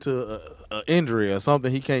is due to an injury or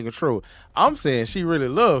something he can't control. I'm saying she really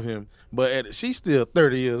love him, but she's still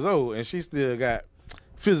 30 years old and she still got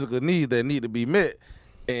physical needs that need to be met.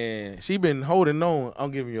 And she been holding on.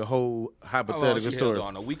 I'm giving you a whole hypothetical story.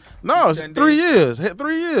 On a week? No, it's 10 3 days? years.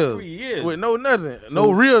 3 years. 3 years. With no nothing.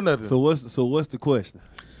 No real nothing. So what's the question?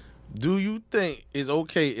 Do you think it's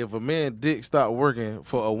okay if a man dick start working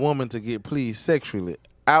for a woman to get pleased sexually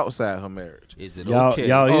outside her marriage? Is it Y'all- okay?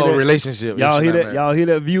 y'all hear Or that? relationship. if Y'all she hear not that? married? Y'all hear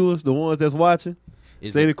that, viewers, the ones that's watching?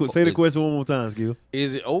 Is Say it- the is- question one more time, Skill.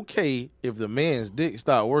 Is it okay if the man's dick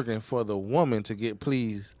start working for the woman to get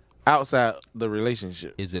pleased outside the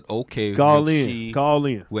relationship? Is it okay Call when in. she Call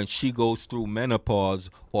in. when she goes through menopause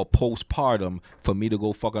or postpartum for me to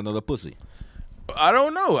go fuck another pussy? I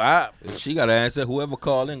don't know. She got to answer. Whoever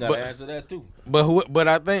called in got to But- answer that too. But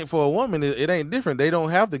I think for a woman it ain't different. They don't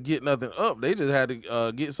have to get nothing up. They just had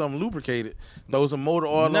to get something lubricated, throw some motor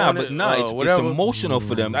oil Nah, on but it. nah, it's whatever. emotional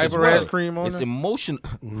for them. as Diaper well. rash cream on It's it? emotional.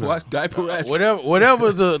 What diaper rash?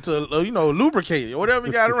 Whatever to lubricate it. Whatever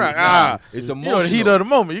you got around. It's You know, the emotional. heat of the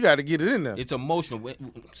moment. You got to get it in there. It's emotional.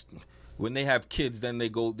 When they have kids, then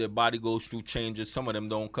their body goes through changes. Some of them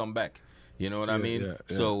don't come back. You know what I mean? yeah,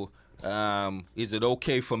 yeah. So, is it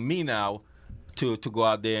okay for me now to go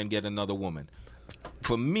out there and get another woman?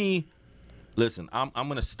 For me, listen, I'm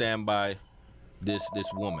gonna stand by this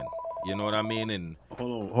woman. You know what I mean? And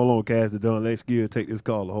Hold on, Cass. Don't let Skill take this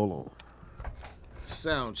caller. Hold on.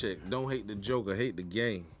 Sound check. Don't hate the joker. Hate the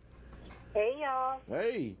game. Hey, y'all.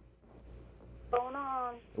 Hey, What's going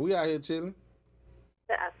on? we out here chilling.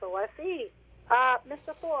 That's what I see.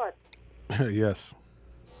 Mr. Ford, Yes.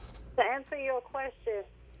 to answer your question,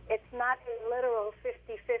 it's not a literal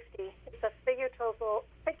 50-50. It's a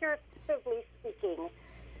figuratively speaking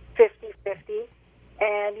 50-50.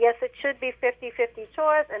 And yes, it should be 50-50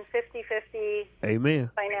 chores and 50-50 Amen.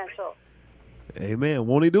 financial. Amen.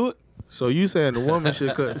 Won't he do it? So you saying the woman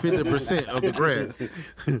should cut 50% of the grass?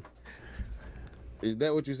 Is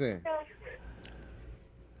that what you're saying?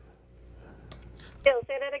 Bill,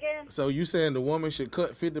 say that again? So you saying the woman should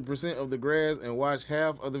cut 50% of the grass and wash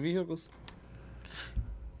half of the vehicles?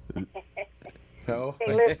 No.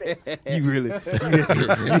 Hey, listen. You really?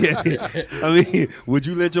 I mean, would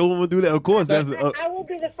you let your woman do that? Of course, that's. I will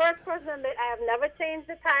be the first person that I have never changed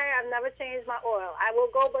the tire. I've never changed my oil. I will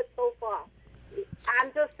go but so far.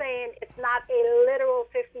 I'm just saying it's not a literal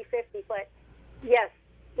 50-50, but yes,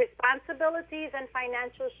 responsibilities and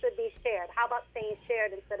financials should be shared. How about saying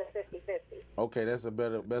shared instead of 50-50? Okay, that's a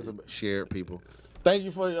better shared people. Thank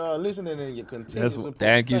you for listening and your continued That's what- support.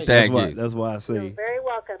 Thank you, that's thank why. you. That's why I You're say. very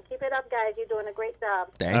welcome. Keep it up, guys. You're doing a great job.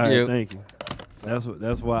 Thank All right, you. thank you.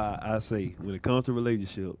 That's why I say when it comes to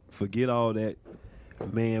relationship, forget all that.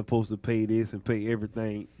 Man supposed to pay this and pay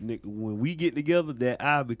everything. When we get together, that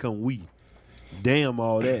I become we. Damn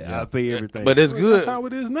all that. I pay everything. But it's good. That's how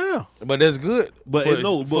it is now. But that's good. But For-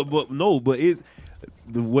 but it's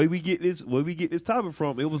the way we get this topic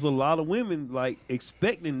from. It was a lot of women like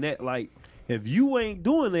expecting that. Like, if you ain't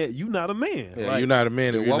doing that, you not a man. Yeah, like, you're not a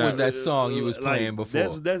man. if you're What not- was that song you was like, playing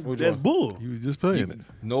before? That's bull. You was just playing it.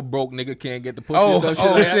 No broke nigga can't get the pussy. or some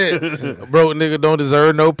Oh like that? shit! Broke nigga don't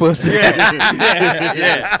deserve no pussy.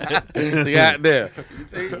 Yeah. They got there.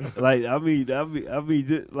 Like I mean,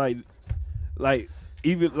 just like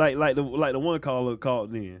even like the one caller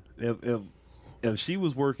called in. If she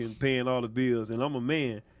was working, paying all the bills, and I'm a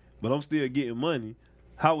man, but I'm still getting money,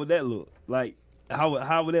 how would that look? Like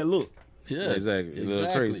how would that look? Yeah, Exactly. It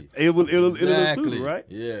look crazy. It'll look Exactly. stupid, right?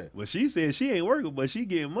 Yeah. Well, she said she ain't working, but she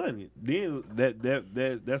getting money. Then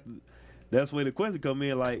that's where the question come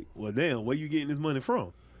in. Like, well, damn, where you getting this money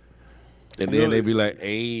from? And You then know- they be like,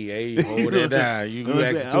 "Hey, hold that down. You know what I'm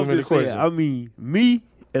asking saying? too I'm many just saying, questions." I mean, me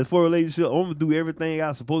as for a relationship, I'm gonna do everything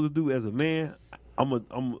I'm supposed to do as a man. I'm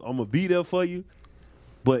gonna be there for you,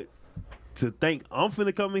 but to think I'm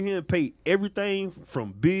finna come in here and pay everything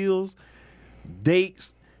from bills,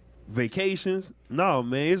 dates, vacations. No,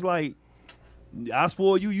 man, it's like I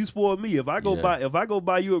spoil you, you spoil me. If I go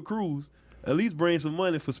buy you a cruise, at least bring some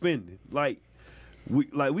money for spending. Like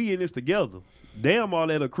we in this together. Damn, all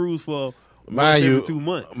that a cruise for Mind every you, 2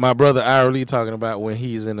 months. my brother Ira Lee talking about when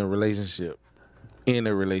he's in a relationship. In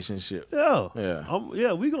a relationship. Yeah,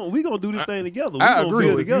 Yeah. we gonna do this thing together. We I gonna agree.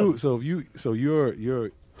 feel So together. so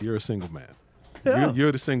you're a single man. Yeah.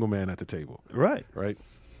 You're the single man at the table, Right. right?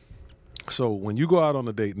 So when you go out on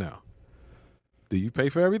a date now, do you pay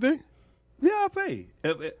for everything? Yeah, I pay.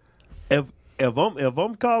 If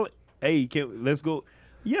I'm calling, hey, let's go.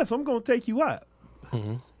 yes, I'm gonna take you out.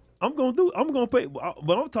 Mm-hmm. I'm gonna pay.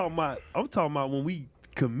 But I'm talking about when we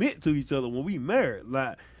commit to each other, when we married.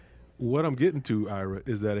 Like, What I'm getting to, Ira,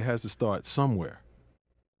 is that it has to start somewhere.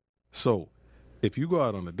 So, if you go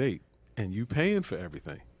out on a date and you paying for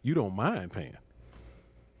everything, you don't mind paying.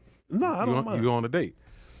 no, I don't You mind. go on a date.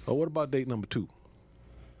 But what about date number 2?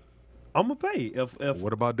 I'm gonna pay. If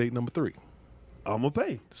What about date number 3? I'm gonna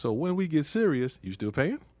pay. So when we get serious, you still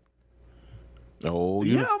paying? Oh,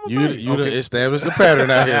 Yeah, you I'ma pay. you done established the pattern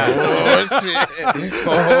out here. Oh shit!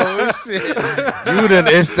 Oh shit! You done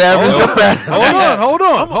established the pattern. Hold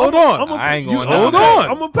on. I ain't going Hold down on. there.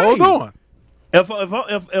 I'ma pay. Hold on. If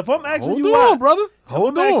I'm asking Hold you on, out, brother. if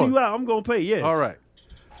Hold I'm asking on. you out, I'm gonna pay. Yes. All right.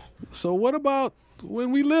 So what about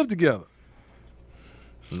when we live together?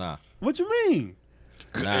 Nah. What you mean?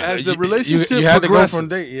 Nah. As the relationship you had to go progresses, from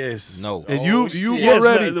date. Yes. No. and Yes, you've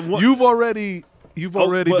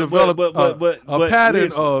already developed a pattern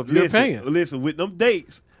listen, of your listen, paying. Listen, with them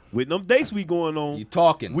dates we going on. You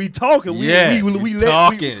talking. We talking. Yeah, we you let-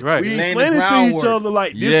 talking. Right. We Laying the explaining to each groundwork. other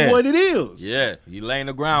like this Yeah. what it is. Yeah. You laying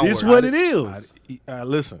the groundwork. This what it is.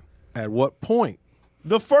 Listen, at what point?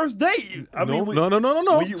 The first date. I mean,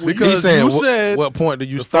 No. when you- Because He's saying, you said what point do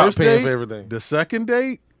you the stop first paying date, for everything? the second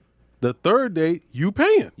date, the third date, you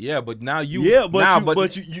paying. Yeah, but now you. yeah, but now, you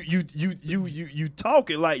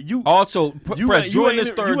talking like you. Also, You press ain't- during you this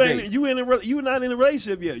ain't- third you ain't- date. you not in a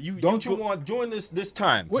relationship yet. Don't you want during this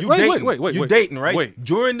time? Wait, you wait, dating, wait, you wait. dating, right? Wait.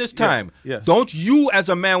 During this time, yes. don't you as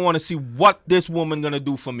a man want to see what this woman gonna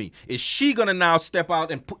do for me? Is she gonna now step out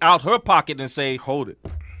and put out her pocket and say, Hold it.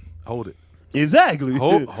 exactly?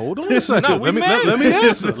 Hold on a second. No, we let me married.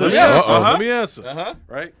 answer. Let me Yeah, answer. uh-huh. Let me answer. "Uh-huh,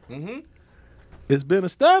 Right? mm-hmm, It's been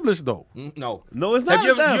established though. no"? No, it's not. Have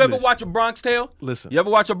you ever established. watch a Bronx Tale? Listen. You ever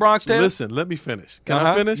watch a Bronx Tale? Listen, let me finish. Can I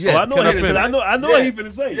Uh-huh. finish? Yeah. Oh, I know Can I he, finish? I know Yeah. what he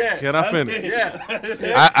finna say. Yeah. Can I finish?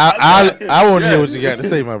 Yeah. I want to hear what you got to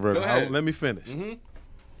say, my brother. Go ahead. Let me finish. Mhm.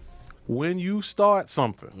 When you start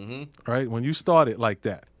something, right? When you start it like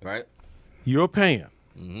that, Right. you're paying.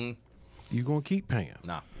 Mm-hmm. You're gonna keep paying.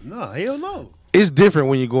 Nah. No, hell no. It's different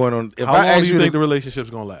when you're going on. If How I long ask do you think to, the relationship's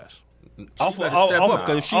gonna last? She Off better of- step off up of-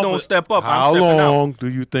 because if she off don't of- step up, How I'm stepping out. long do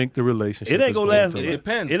you think the relationship It ain't is gonna going last. to It last?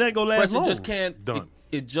 depends. It ain't gonna last Plus, long. It just can't. Done.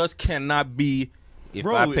 It just cannot be. If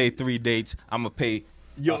Bro, I pay 3 dates, I'm gonna pay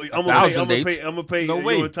Yo, a I'm thousand gonna dates. pay. I'm gonna pay No your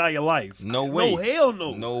way. entire life. No way. No hell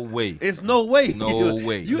no. No way. It's no way. No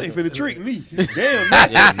way. You ain't finna trick me.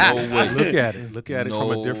 Damn. Yeah, no way. Look at it. Look at it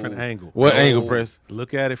from a No. different angle. what No. angle press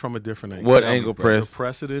Look at it from a different angle. What Tell me, angle brother. The press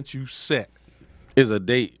precedent you set is a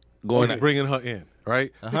date going. is bringing her in,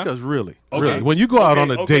 right? Uh-huh. Because really, Okay. when you go out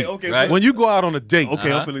on a Okay, date, okay, Right. when you go out on a date,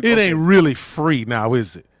 Okay, Uh-huh. I'm finna. it okay. ain't really free now,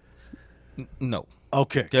 is it? No.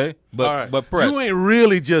 Okay. Okay. But All right. but press. You ain't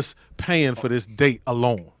really just paying for this date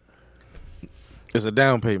alone. It's a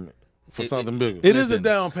down payment for It- something bigger. It is a Listen.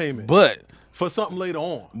 down payment but for something later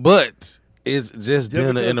on. it's just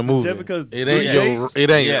dinner because- in the movie. just because It ain't three your. dates- It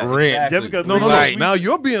ain't Yeah, rent. exactly. Just because No, no, Right. no. Now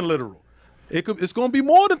you're being literal. It's going to be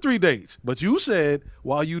more than 3 dates. But you said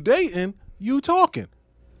while you dating, you talking.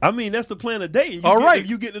 I mean, that's the plan of dating. All right. If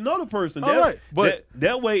you get to know the person. All right, but-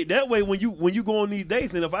 that way, when you go on these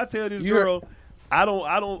dates, and if I tell this You're- girl, I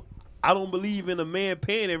don't believe in a man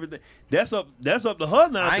paying everything. That's up to her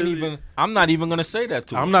now. I'm not even gonna say that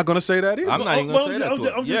to her. I'm not going to say that either. I'm not even gonna say that to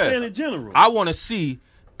her. I'm just Yeah. saying in general. I want to see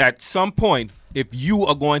at some point if you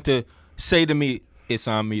are going to say to me, "It's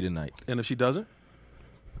on me tonight." And if she doesn't?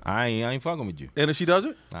 I ain't fucking with you. And if she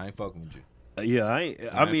doesn't? I ain't fucking with you. yeah, I ain't.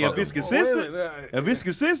 I mean, fuck if it's with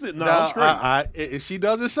consistent, Now, I'm straight. if she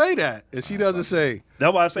doesn't say that, if she doesn't say,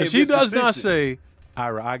 That's why I say if if she it's does not consistent. say,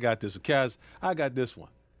 Ira, I got this, Kaz, I got this one.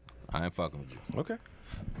 I ain't fucking with you. Okay.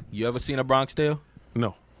 You ever seen a Bronx Tale?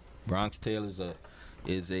 No. Bronx Tale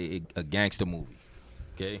is a gangster movie.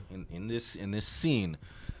 Okay, in this scene,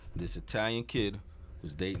 this Italian kid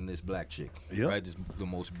was dating this black chick. Yep. Right, this one of the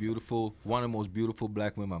most beautiful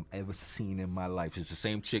black women I've ever seen in my life. It's the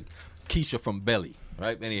same chick, Keisha from Belly.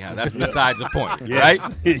 Right. Anyhow, that's besides the point. Yes.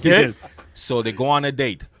 Right. Yes. Okay? So they go on a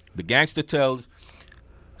date. The gangster tells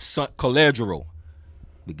Colegero.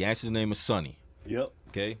 The gangster's name is Sonny. Yep.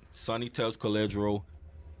 Okay, Sonny tells Colegero,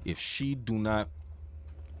 if she do not,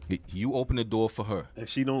 you open the door for her, And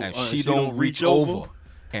she don't. and she she don't reach over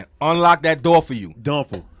and unlock that door for you.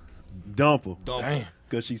 Dump her. Dump her. Dump her. Damn.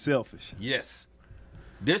 Cause she's selfish. Yes,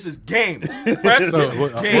 this is game. Press, this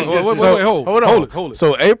is game. Wait, hold it.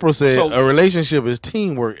 So April said So- a relationship is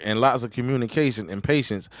teamwork and lots of communication and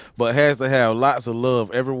patience, but has to have lots of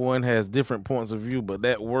love. Everyone has different points of view, but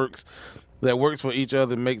that works that works for each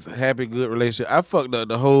other makes a happy, good relationship. I fucked up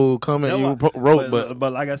the whole comment No, you wrote,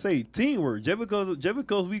 but like I say, teamwork. Just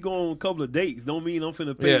because we go on a couple of dates, don't mean I'm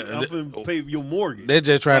finna pay. Yeah, I'm finna pay your mortgage. they're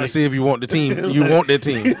just trying to see if you want the team. You want that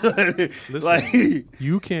team. Listen, like,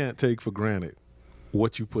 you can't take for granted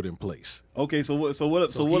what you put in place. okay, so what? So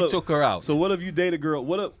what? So what? he took her out. So what if you date a girl?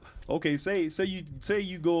 What up? Okay, say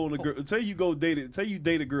you go on a girl. Say you go date it. Say you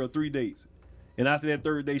date a girl 3 dates, and after that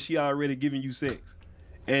third day, she already giving you sex,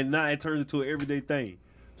 and now it turns into an everyday thing.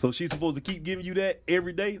 So she's supposed to keep giving you that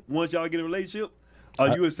every day once y'all get in a relationship, or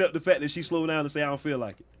you accept the fact that she slow down and say I don't feel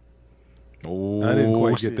like it. Oh, I didn't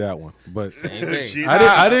quite shit. get that one, but Same thing.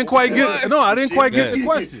 I didn't quite get. No, I didn't quite get the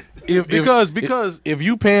question. Because if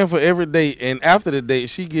you paying for every date and after the date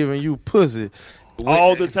she giving you pussy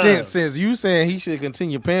All the time. since you saying he should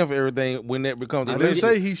continue paying for everything when that becomes a I didn't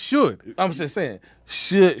relationship, say he should. I'm just saying,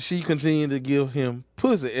 should she continue to give him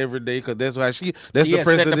pussy every day? Because that's why that's She the had set the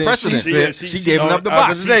precedent. precedent. She set. She giving up the I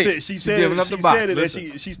was box. gonna say, She giving up the box. said it that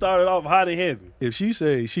Listen. she started off hot and heavy. If she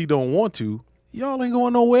say she don't want to, y'all ain't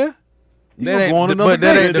going nowhere. You That gonna ain't- go on but another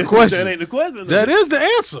that date. ain't the question. That ain't the question. That is the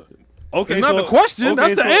answer. Okay, It's not the question,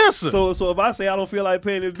 that's the answer. So if I say I don't feel like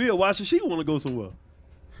paying this bill, why should she want to go somewhere?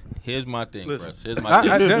 Here's my thing, Listen, Press. Here's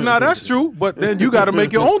my thing. now that's true, but then you got to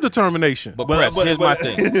make your own determination. But Press, here's my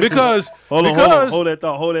thing. Because Hold because that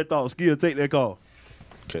thought. Skill, take that call.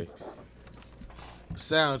 Okay.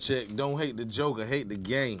 Sound check. Don't hate the joker, hate the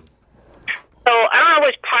game. So I don't know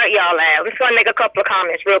which part y'all at. I'm just gonna make a couple of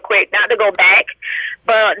comments real quick, not to go back.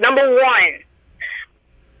 But number one,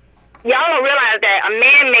 y'all don't realize that a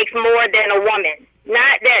man makes more than a woman.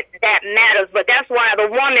 Not that that matters, but that's why the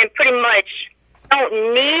woman pretty much don't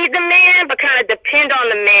need the man, but kind of depend on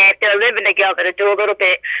the man if they're living together to do a little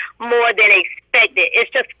bit more than expected.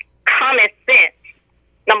 It's just common sense.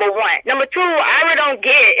 Number one. Number two, I really don't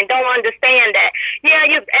get and don't understand that. Yeah,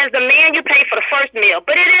 you as a man you pay for the first meal,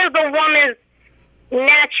 but it is a woman's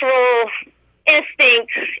natural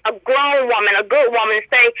instinct, a grown woman, a good woman, to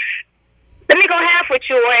say, let me go half with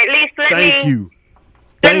you, or at least let Thank me you.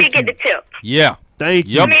 let me Thank get you. the tip. Yeah. Thank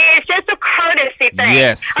you. Yep. I mean, it's just a courtesy thing.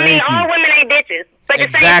 Yes, I mean, thank all you. women ain't bitches. But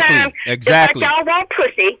at the Exactly, same time, exactly. just like y'all want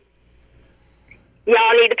pussy,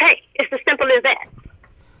 y'all need to pay. It's as simple as that.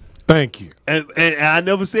 thank you. And I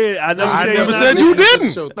never said I you're never not said you listening.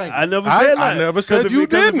 didn't. So thank I you. never I said that. never said Because you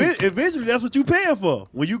didn't. Eventually, that's what you paying for.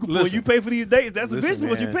 When you Listen. pay for these dates, that's Listen, eventually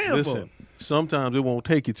what you man, paying listen, sometimes it won't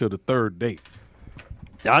take you to the third date.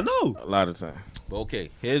 for. I know. A lot of time. But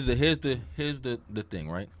okay, here's the thing,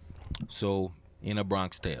 right? So in A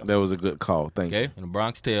Bronx Tale, That was a good call. Thank okay, you. in A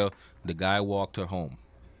Bronx Tale, the guy walked her home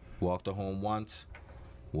once,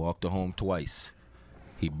 walked her home twice.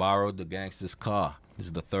 He borrowed the gangster's car. This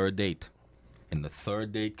is the third date, and the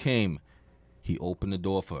third date came. He opened the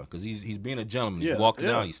door for her because he's being a gentleman. Yeah, He's walking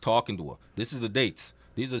yeah. down. He's talking to her. This is the dates.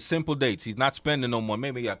 These are simple dates. He's not spending no more.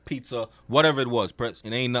 Maybe he got pizza, whatever it was.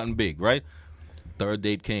 It ain't nothing big, right? Third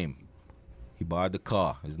date came. He borrowed the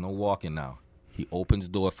car. There's no walking now. He opens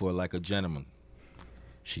the door for her like a gentleman.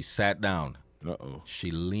 She sat down. Uh-oh.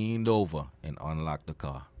 She leaned over and unlocked the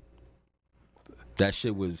car. That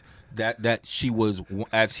shit was that she was,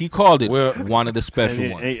 as he called it, Well- one of the special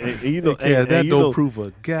ones. And you know, Yeah, that you don't know, prove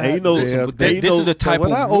a and you know, goddamn but thing. this is the type when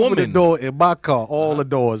of I open the woman. door in my car, all the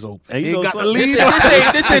doors open. And you You ain't know got to some- lean This over.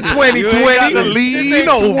 ain't 2020. You ain't got to This lean ain't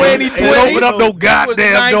over 2020. and open up no It was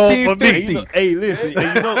goddamn door for 1950. me. Hey, listen,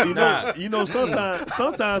 and Nah. you know,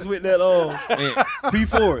 sometimes with that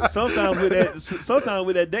P4, sometimes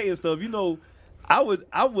with that dating stuff, you know, I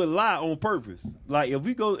would lie on purpose. Like if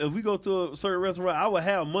we go to a certain restaurant, I would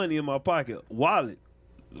have money in my pocket, wallet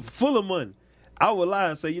full of money. I would lie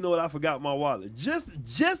and say, you know what, I forgot my wallet, just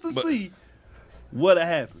to see what'll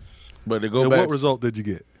happen. But to go And back, what result did you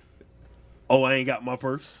get? Oh, I ain't got my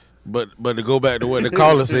purse. but to go back to what the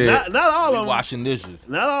caller said. Not all of them. Washing dishes.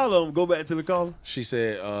 Not all of them. Go back to the caller. She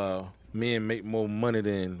said men make more money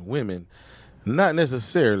than women. Not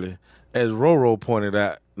necessarily. As Roro pointed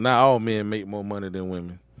out, not all men make more money than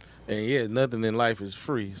women. And yeah, nothing in life is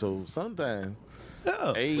free. So sometimes,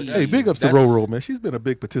 Yeah. Hey, big ups to That's- Roro, man. She's been a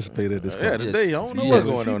big participator in this yeah, call. today, I don't know Yes. what's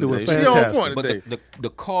going She on doing today. She on fantastic. point But today. the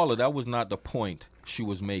caller, that was not the point she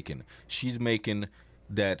was making. She's making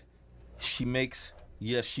that she makes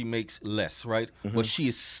less, right? But she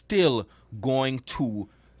is still going to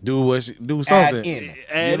do add something. in.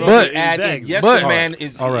 Add You know, in, but- add in. exactly. Yes, But- the man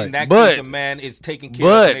is all right. in that But- case, the man is taking care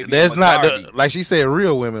of But maybe that's a not majority. the, like she said,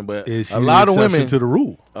 real women. But Is she a lot the of exception women, to the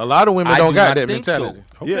rule? a lot of women I don't do got not that think so. mentality.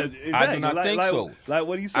 Yeah, exactly. I do not like, think like, so. Like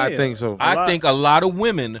what he said. I think so. I think a lot of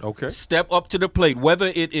women Okay. step up to the plate, whether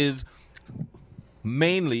it is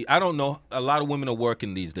mainly, I don't know. A lot of women are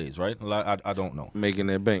working these days, right? I don't know. Making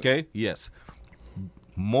that bank. Okay. Yes.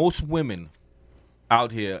 Most women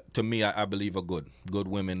out here, to me, I believe are good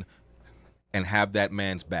women, and have that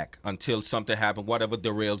man's back until something happens, whatever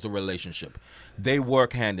derails the relationship. They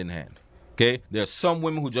work hand in hand. Okay. There's some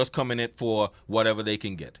women who just come in it for whatever they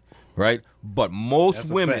can get, right? But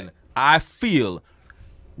most women, I feel,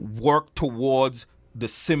 work towards the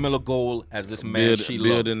similar goal as this man she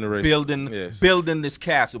loves. Building this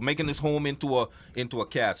castle, making this home into a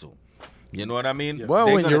castle. You know what I mean? Well,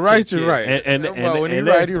 when you're right, you're right. And when you're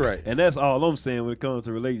right, you're right. And that's all I'm saying when it comes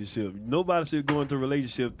to relationship. Nobody should go into a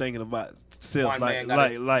relationship thinking about self. If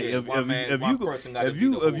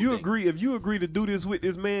you agree to do this with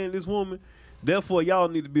this man, this woman, therefore y'all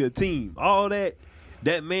need to be a team. All that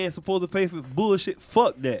man's supposed to pay for bullshit.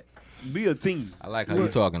 Fuck that. Be a team. I like how you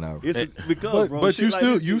talking now. But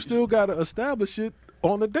you still gotta establish it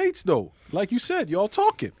on the dates though. Like you said, y'all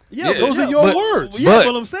talking. Yeah, those are your words. Yeah,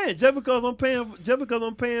 what I'm saying. Just because I'm paying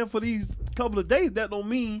for these couple of days, that don't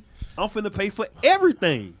mean I'm finna pay for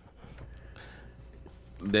everything.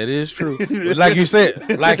 That is true. like you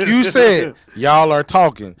said, y'all are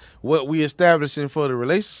talking. What we establishing for the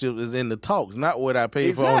relationship is in the talks, not what I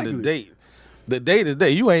pay for on the date. The date is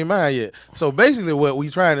date. You ain't mine yet. So basically, what we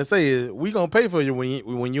trying to say is we gonna pay for you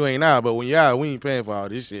when you ain't out, but when you out, we ain't paying for all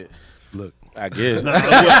this shit. Look, I guess. I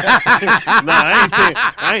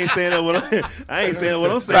ain't saying that. I ain't saying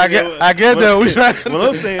what I'm saying. I get that. We trying. What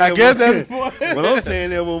I'm saying. I get that. What I'm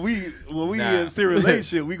saying that when we in a serious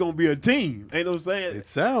relationship, we gonna be a team. Ain't no saying. It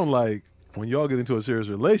sounds like when y'all get into a serious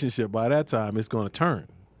relationship, by that time it's gonna turn.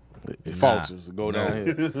 It falters. Go down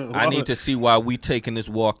here. I need to see why we taking this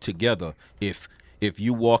walk together. If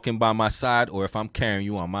you walking by my side or if I'm carrying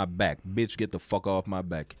you on my back, bitch, get the fuck off my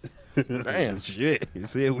back. Damn shit! You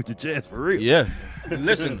say it with your chest for real. Yeah.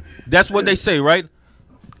 Listen, that's what they say, right?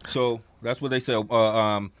 So that's what they say.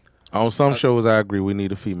 On some shows, I agree. We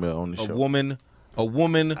need a female on the show. A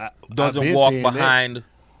woman doesn't walk behind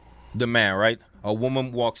the man, right? A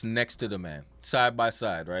woman walks next to the man, side by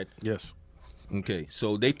side, right? Yes. Okay,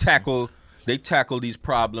 so they tackle these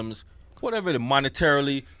problems, whatever it is,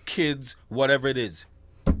 monetarily, kids, whatever it is,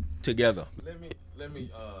 together. Let me.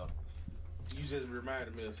 You just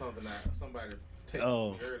reminded me of something somebody texted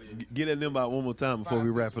me earlier. Get that number out one more time before we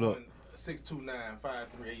wrap it up.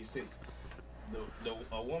 629-5386.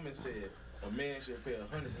 A woman said a man should pay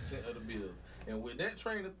 100% of the bills, and with that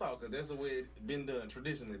train of thought, because that's the way it's been done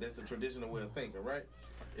traditionally. That's the traditional way of thinking, right?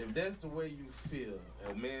 If that's the way you feel,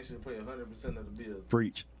 a man should pay 100% of the bills.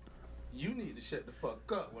 Preach. You need to shut the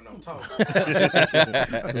fuck up when I'm talking. You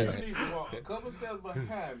need to walk a couple steps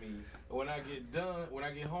behind me. When I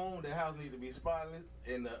get home, the house need to be spotless,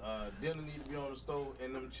 and the dinner need to be on the stove,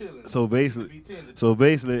 and them chilling. So basically, since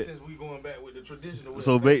we going back with the traditional way.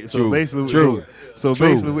 So basically,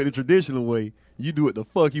 with the traditional way, you do what the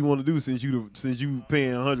fuck you want to do since you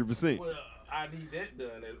paying 100%. Well, I need that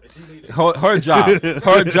done. She need her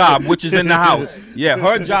job, which is in the house. Yeah,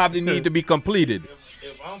 her job need to be completed.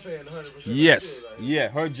 If I'm paying 100%, yes,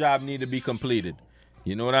 her job need to be completed.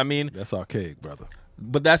 You know what I mean? That's archaic, brother.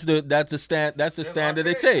 But that's the standard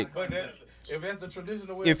they take. But if that's the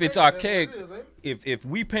traditional way, if it's archaic, if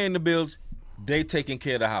we paying the bills, they taking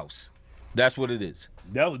care of the house. That's what it is.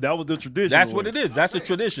 That was the tradition. That's what it is. That's a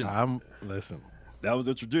tradition. Listen. That was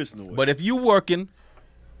the traditional way. But if you working,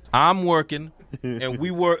 I'm working, and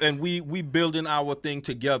we building our thing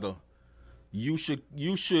together, you should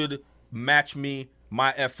match my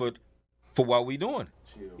effort for what we doing.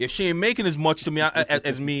 If she ain't making as much to me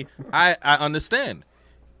as me, I understand.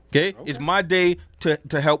 Okay, it's my day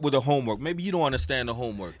to help with the homework. Maybe you don't understand the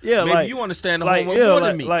homework. Yeah, maybe you understand the homework more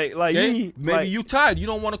than me. Maybe you tired. You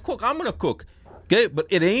don't want to cook. I'm gonna cook. Okay, but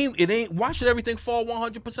it ain't. Why should everything fall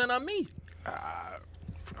 100% on me?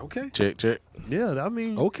 Okay. Check. Yeah, I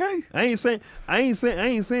mean, okay. I ain't saying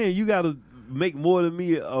you gotta make more than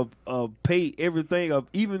me. Pay everything.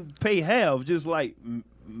 Even pay half. Just like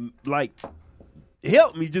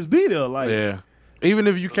help me. Just be there. Like yeah. Even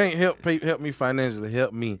if you can't help me financially,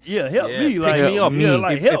 help me. Yeah, help me. Like pick me up. Yeah,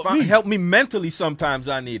 like help me. Help me mentally. Sometimes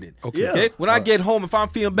I need it. Okay. Yeah. Okay? When I get home, if I'm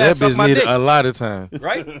feeling bad, That suck bitch my need dick. a lot of time.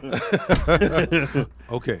 Right?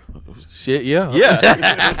 Okay. Shit, yeah.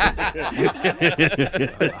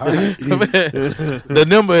 The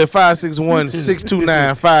number is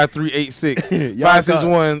 561-629-5386.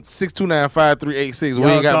 561-629-5386.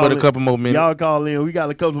 We ain't got but a couple more minutes. Y'all call in. We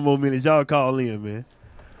got a couple more minutes. Y'all call in, man.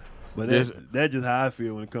 But Yes. that's just how I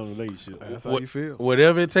feel when it comes to relationship. That's how you feel.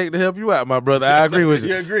 Whatever it take to help you out, my brother. I agree with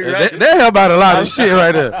you. You agree, right? That help out a lot of shit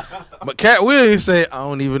right there. But Cat Williams say, I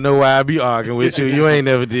don't even know why I be arguing with you. You ain't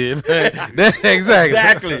never did.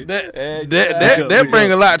 Exactly. That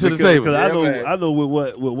bring a lot to the table. Because I know with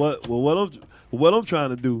what I'm trying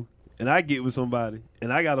to do, and I get with somebody,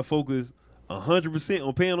 and I got to focus 100%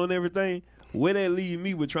 on paying on everything. Where that leave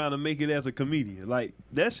me with trying to make it as a comedian? Like,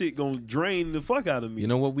 that shit gonna drain the fuck out of me. You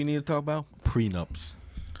know what we need to talk about? Prenups.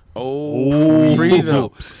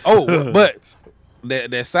 Prenups. But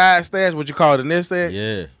that side stash, what you call the nest egg?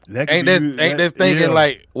 Yeah. Ain't that thinking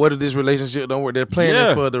like, what if this relationship don't work? They're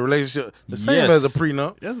planning for the relationship the same as a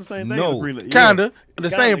prenup. That's the same thing No. as a prenup. Kinda.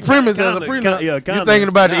 The same premise as a prenup. You're thinking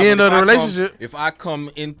about the end of the relationship. If I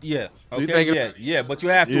come in, okay, thinking- yeah, but you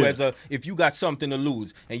have to if you got something to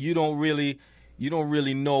lose and you don't really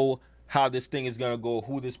know how this thing is gonna go,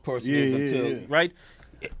 who this person is until right.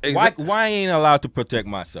 Why ain't I allowed to protect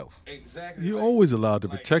myself? Exactly. You're always allowed to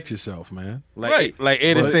protect yourself, man. Like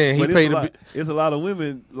Eddie saying, he paid it's a lot of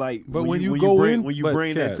women like. But when you bring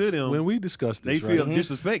that to them, when we discussed they this, feel right?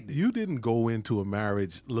 disrespected. You didn't go into a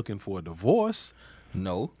marriage looking for a divorce,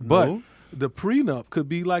 No. but the prenup could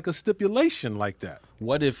be like a stipulation like that.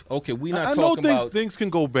 What if? Okay, we're not I know talking about. things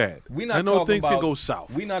can go bad. We're not I know talking things about, can go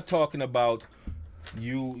south. We're not talking about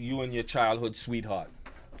you and your childhood sweetheart,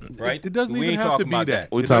 right? It doesn't We even ain't have to talking be about that.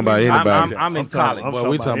 We It talking about doesn't even have to anybody. be that. I'm in college. Well,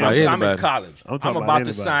 we talking about I'm in anybody. college. I'm talking I'm about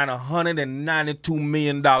about to anybody. sign a $192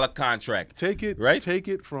 million contract. Take it, Right? Take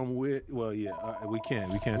it from where. Well, yeah, we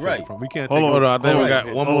can't take Right. it from. We can't Hold take on, Hold on, I think we hold got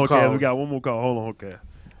on. one Hold more on, Cass, call. we got one more call. Hold on, okay.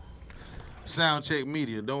 Sound check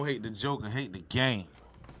media. Don't hate the joke and hate the game.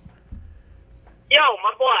 Yo,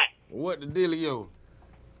 my boy. What the dealio?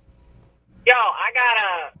 Yo, I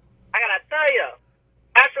gotta tell you,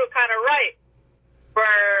 Astro kind of right for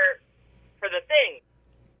the thing.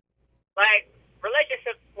 Like,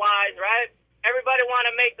 relationship wise, right? Everybody want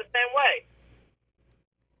to make the same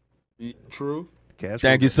way. True.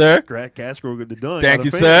 Thank you, sir. Castro got the done. Thank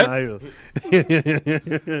you, sir.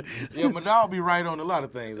 Yeah, but I'll be right on a lot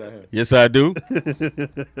of things out here. Yes, I do. I've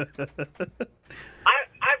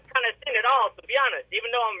kind of seen it all, to be honest.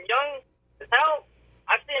 Even though I'm young as hell,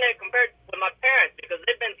 I've seen it compared with my parents because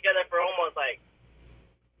they've been together for almost like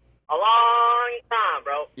a long time,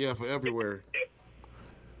 bro. Yeah, for everywhere.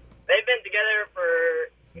 They've been together for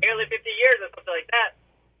nearly 50 years or something like that.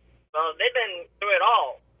 So they've been through it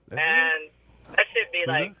all. And that should be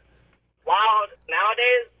like wild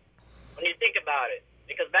nowadays when you think about it.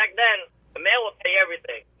 Because back then, the male would pay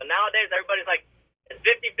everything. But nowadays, everybody's like, it's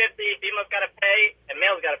 50-50, females got to pay, and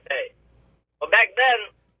males got to pay. But back then,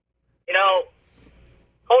 you know,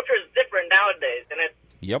 culture is different nowadays, and it's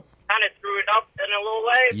Yep. kind of screwed up in a little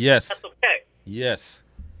way. Yes. That's okay. Yes.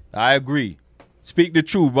 I agree. Speak the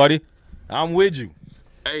truth, buddy. I'm with you.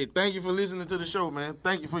 Hey, thank you for listening to the show, man.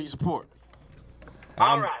 Thank you for your support.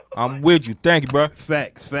 All right. I'm with you. Thank you, bro.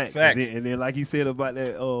 Facts. Facts. And then like he said about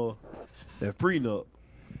that prenup,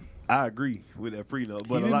 I agree with that prenup.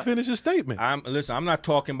 But He didn't finish his statement. Listen, I'm not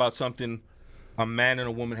talking about something a man and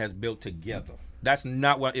a woman has built together. That's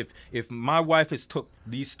not what. If my wife has took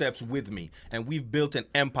these steps with me and we've built an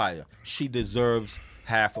empire, she deserves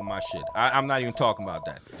half of my shit. I'm not even talking about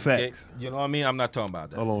that. Facts. Okay? You know what I mean? I'm not talking about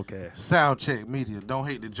that. Hold on, Cass. Sound check media. Don't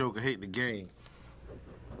hate the joke or hate the game.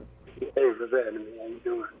 Hey, what's happening, man? How you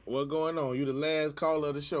doing? What going on? You the last caller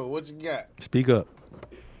of the show. What you got? Speak up.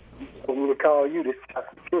 I'm going to call you this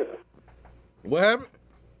chocolate chip. What happened?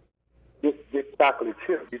 This chocolate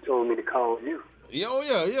chip. You told me to call you.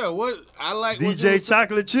 Yeah. What I like what you DJ was-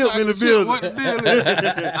 Chocolate Chip in the Chocolate Chip, building. What the deal is?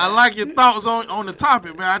 I like your thoughts on the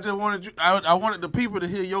topic, man. I just wanted you. I wanted the people to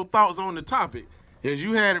hear your thoughts on the topic, because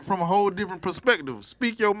you had it from a whole different perspective.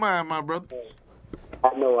 Speak your mind, my brother.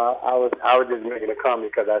 I know I was just making a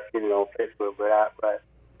comment because I seen it on Facebook, but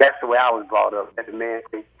that's the way I was brought up. That the man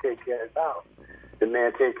take care of his house. The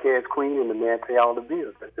man take care of his queen, and the man pay all the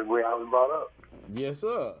bills. That's the way I was brought up. Yes,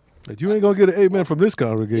 sir. But you ain't gonna get an amen from this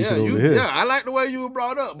congregation over here. Yeah, I like the way you were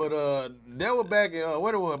brought up, but that was back in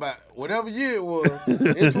what it was about whatever year it was in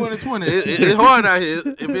 2020. It's hard out here.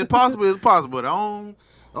 If it's possible, it's possible. But I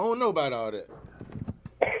don't know about all that.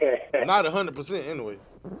 Not 100% anyway.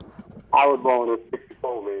 I was born in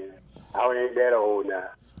 '64, man. I ain't that old now.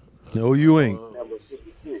 No, you ain't. I'm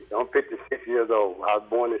 56. I'm 56 years old. I was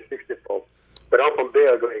born in '64. But I'm from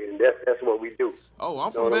Belgrade, and that's what we do. Oh,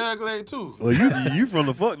 I'm from Belgrade too. Well, you from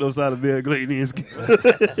the fucked up side of Belgrade, then.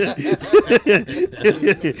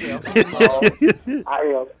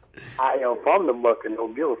 I am from the muck and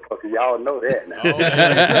don't give a fuck. Y'all know that now.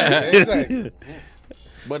 Exactly.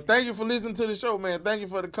 But thank you for listening to the show, man. Thank you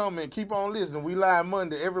for the comment. Keep on listening. We live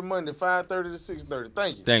every Monday, 5:30 to 6:30.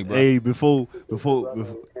 Thank you. Thank you, bro. Hey, before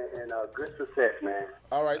And good success, man.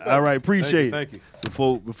 All right. all right, appreciate it. Thank you.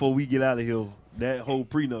 Before we get out of here, that whole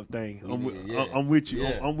prenup thing, I'm with you. Yeah.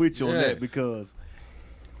 I'm with you on Yeah. that because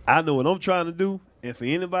I know what I'm trying to do, and for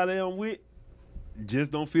anybody I'm with,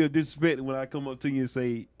 just don't feel disrespected when I come up to you and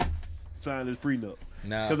say, sign this prenup.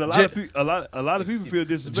 Now, Because a lot of people feel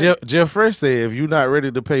disrespected. Jeff Fresh said, if you're not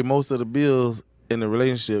ready to pay most of the bills in the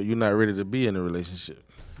relationship, you're not ready to be in a relationship.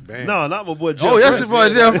 Bam. No, not my boy Jeff. Oh, that's your boy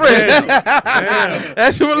Jeff Fresh.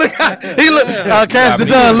 That's your look. He look. Cass the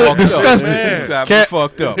Dunn look disgusted.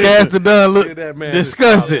 Fucked up. Cass the Dunn look Look at that man.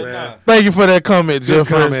 disgusted. Man. Thank you for that comment, Jeff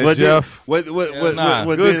Fresh. comment, What Jeff. What Good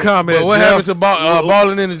then- comment. But what Jeff. happened to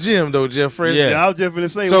balling in the gym though, Jeff Fresh? Yeah. Yeah, I was just gonna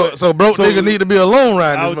say. So broke nigga need to be alone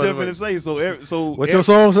right I this was just gonna motherfucker. say. So What your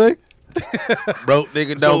song say? Broke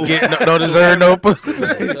nigga don't deserve no pussy.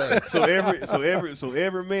 so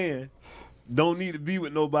every man don't need to be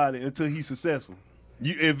with nobody until he's successful.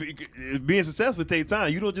 If being successful takes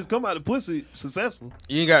time. You don't just come out of pussy successful.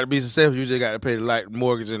 You ain't got to be successful. You just got to pay the light,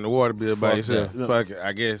 mortgage, and the water bill by Fuck yourself. that. Fuck it,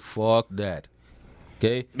 I guess. Fuck that.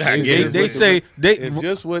 Okay. I guess. They say they It's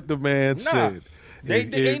just what the man said.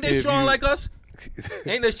 ain't they strong like us?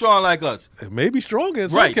 Ain't they strong like us? Maybe stronger in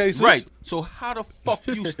some Right, cases. right. So how the fuck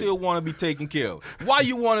you still want to be taken care of? Why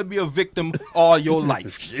you want to be a victim all your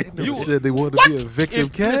life? You said they wanted to what? be a victim,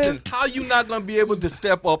 Cat. Listen, how you not gonna be able to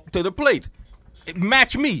step up to the plate?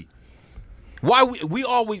 Match me. Why we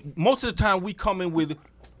always most of the time we come in with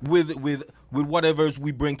whatever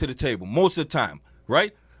we bring to the table. Most of the time,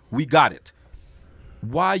 right? We got it.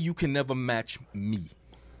 Why you can never match me?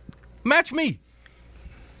 Match me.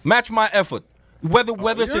 Match my effort. Whether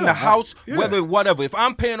it's in the house, whether whatever. If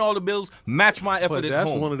I'm paying all the bills, match my effort But at that's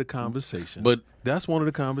home. one of the conversations. But- that's one of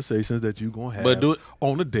the conversations that you gonna have But do it-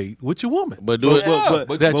 on a date with your woman. But do it.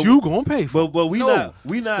 that you gonna pay for. But we No. not.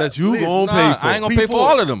 That you listen, gonna pay for. I ain't gonna pay for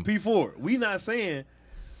all of them. P4. We not saying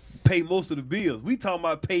pay most of the bills. We talking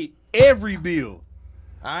about pay every bill.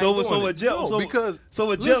 I ain't So doing what it. Jeff? No, so because, so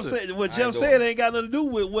what listen, Jeff said? What I Jeff ain't said doing it. ain't got nothing to do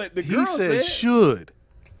with what the He girl said should.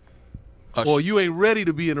 A Or sh- you ain't ready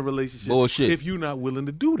to be in a relationship Bullshit. if you're not willing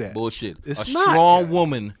to do that. bullshit. It's a not. strong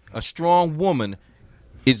woman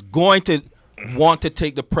is going to want to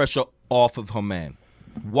take the pressure off of her man.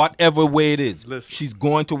 Whatever way it is. Listen. She's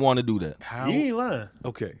going to want to do that. How? You ain't lying.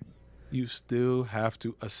 Okay, you still have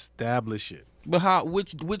to establish it. But how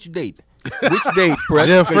which date? Which date, Press?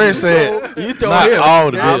 Jeff Fresh said, You told not him.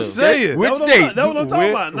 all the I'm bills. saying. Which That's what date? That's what I'm talking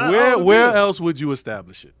about. Not all the Where bills. else would you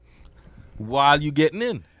establish it? While you getting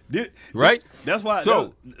in. Right? That's why.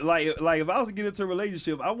 So- like if I was to get into a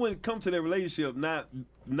relationship, I wouldn't come to that relationship not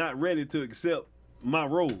ready to accept my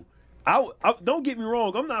role. I don't get me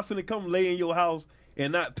wrong. I'm not finna come lay in your house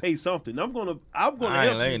and not pay something. I'm gonna I ain't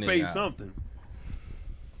help laying you in pay your house. something.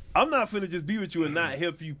 I'm not finna just be with you and not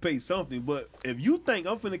help you pay something. But if you think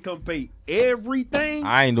I'm finna come pay everything,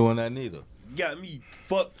 I ain't doing that neither. got me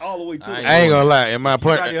fucked all the way to I the I ain't gonna lie. In my You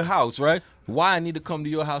got point, your house, right? Why I need to come to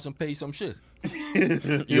your house and pay some shit?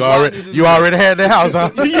 you already had the house,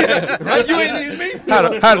 huh? Right? You ain't need me. How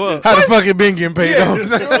the fuck it been getting paid off?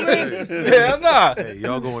 Yeah, nah. Hey,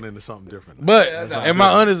 y'all going into something different. But in my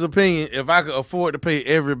honest opinion, if I could afford to pay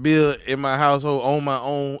every bill in my household on my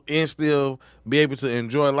own and still be able to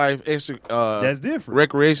enjoy life, extra That's different.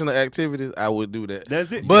 recreational activities, I would do that. That's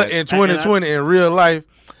different. But in And 2020, in real life,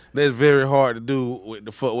 that's very hard to do with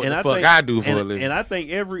the fuck I do for a living. And I think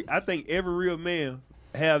every real man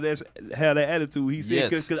have that attitude. He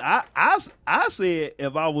said Yes. because I said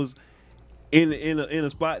if I was in a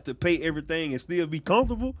spot to pay everything and still be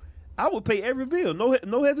comfortable, I would pay every bill,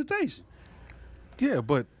 no hesitation. Yeah,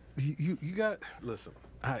 but you got listen.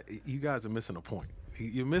 You guys are missing a point.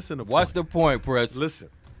 You're missing a point. What's the point, Press? Listen,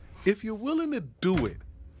 if you're willing to do it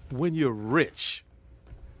when you're rich,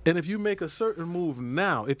 and if you make a certain move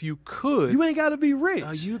now, if you could, You ain't got to be rich.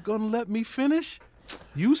 are you gonna let me finish?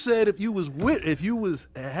 You said if you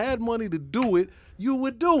had money to do it, you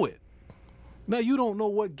would do it. Now you don't know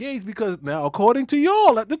what gauge because now according to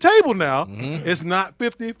y'all at the table now, it's not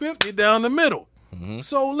 50-50 down the middle.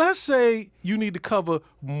 So let's say you need to cover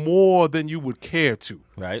more than you would care to.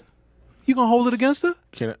 Right? You gonna hold it against her?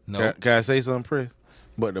 Can No. I say something, Chris?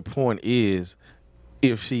 But the point is,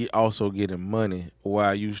 if she also getting money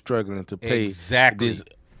while you struggling to pay Exactly. this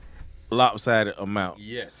lopsided amount,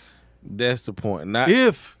 Yes. that's the point. Not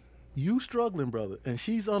If you struggling, brother, and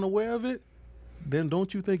she's unaware of it, then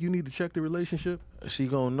don't you think you need to check the relationship? she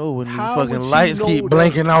gonna know when the How would fucking she lights know keep that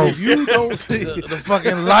blinking off. if you don't see the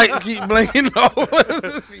fucking lights keep blinking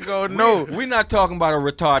off. She gonna know. We're not talking about a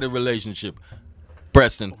retarded relationship.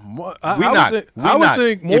 Preston. I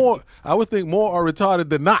would think more are retarded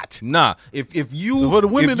than not. Nah, if you For the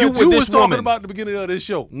women if you that with you this was talking woman, about at the beginning of this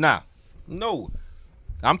show. nah, no,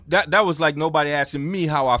 that was like nobody asking me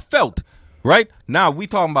how I felt. Right now, we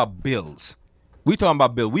talking about bills. We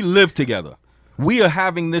live together. We are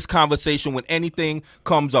having this conversation when anything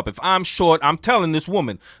comes up. If I'm short, I'm telling this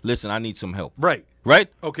woman, listen, I need some help. Right.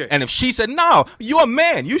 Okay. And if she said, no, you're a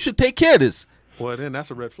man, you should take care of this. Well, then that's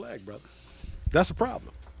a red flag, brother. That's a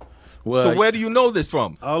problem. Well, So where do you know this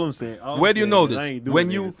from? All I'm saying. Where do you know this? When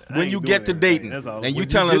you get to dating and you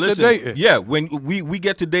telling her, listen, yeah, when we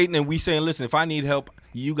get to dating and we saying, listen, if I need help,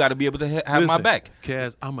 you got to be able to have my back.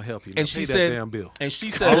 Kaz, I'm gonna help you. And she said, damn bill. and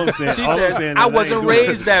she All I'm said, saying I is wasn't ain't doing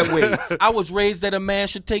raised that way. I was raised that a man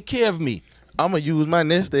should take care of me. I'm gonna use my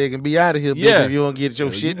nest egg and be out of here, bitch, Yeah. if you don't get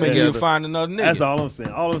your shit Maybe together. you'll find another nigga. That's all I'm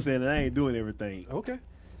saying. All I'm saying is I ain't doing everything. Okay.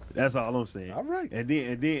 That's all I'm saying. All right. And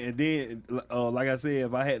then, like I said,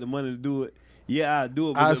 if I had the money to do it, yeah, I'd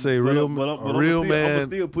do it. I say I'm man,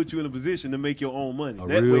 still put you in a position to make your own money. a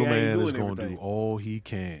That real way, I man ain't is doing gonna everything. do all he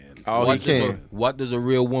can. All he can. What does a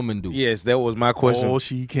real woman do? Yes, that was my question. All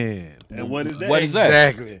she can. And what is that? What is that?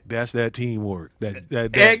 Exactly. That's that teamwork. That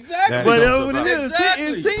Exactly. But comes what about. it is, Exactly.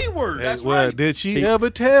 it's teamwork. That's well, right. did she ever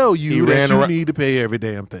tell he you that ran you around- need to pay every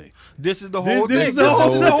damn thing? This is the whole This thing. is the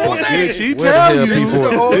whole Did thing. she Where the tell hell you? people-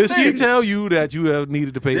 the whole Did she thing. tell you that you have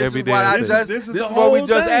needed to pay This every is what damn I thing? just. This is This the is what we whole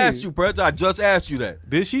just thing. asked you, Brett. I just asked you that.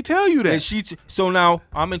 Did she tell you that? And so now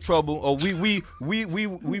I'm in trouble. Or we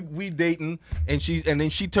dating, and then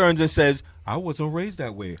she turns and says, I wasn't raised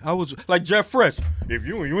that way. I was like Jeff Fresh. If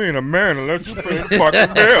you ain't a man unless you pay the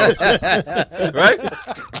fucking bills, right?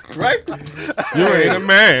 You ain't a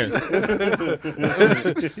man,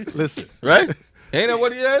 Listen, right? Ain't that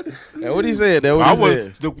what he said? That's what he said. That's what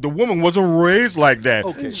he said. The woman wasn't raised like that.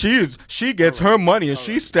 Okay. She gets her money and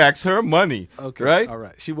she stacks her money. okay, Right? all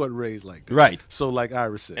right. She wasn't raised like that, Right. So, like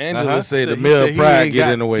Iris said, Angela said the he male he pride ain't get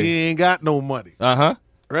got- in the way. He ain't got no money, Uh-huh.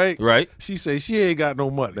 right? Right. She say she ain't got no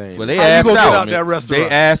money. Dang. Well, they How you asked gonna out. get out man. that restaurant?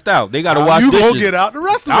 They asked out. They got to How wash you dishes. gonna get out the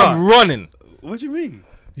restaurant? I'm running. What you mean?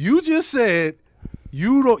 You just said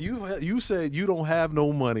you don't. You said you don't have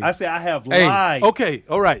no money. I said I have Hey, lied. Okay,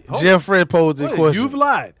 all right. Jeff Fred posed a Wait, question. you've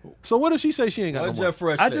lied. So what if she say she ain't got What no money? Jeff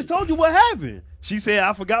Fresh I say? just told you what happened. She said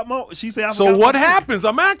I forgot my. She said I So forgot what my- happens?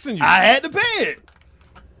 I'm asking you. I had to pay it.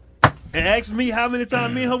 And asked me how many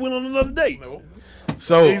times me and her went on another date.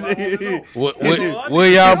 So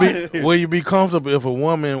will you be comfortable if a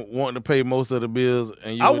woman wanting to pay most of the bills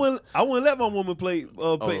and you? I wouldn't let my woman pay.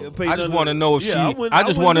 Pay I just none want to of- know if Yeah, she. wouldn't- I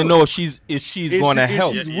just wouldn't want to do know it. if she's If going to she-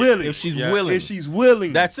 help. If she's willing. If she's Yeah. willing. If she's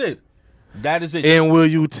willing. That's it. That is it. And will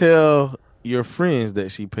you tell your friends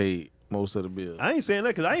that she paid most of the bills? I ain't saying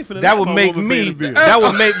that because I ain't finna. that let would my make woman pay me. the bill. That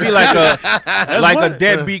would make me like a one.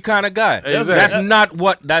 deadbeat kind of guy. Exactly. That's not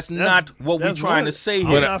what. That's not what we're that's trying one. to say I'm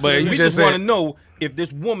here. not But finna you let- We just just want to said- know if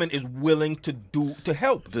this woman is willing to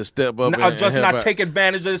help. To step up Or and just help not out. take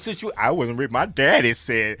advantage of the situation. I wasn't with my daddy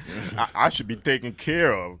said I should be taken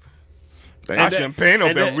care of. I that- shouldn't pay no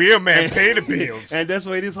and bill. that- Real man pay the bills. And that's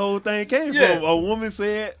where this whole thing came Yeah. from. A woman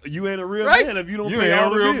said, "You ain't a real Right? man if you don't You pay ain't all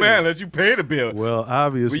a the real bills." man unless you pay the bill. Well,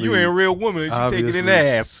 obviously, Well, you ain't a real woman unless you take it in the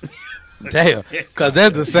obviously. ass. Damn, because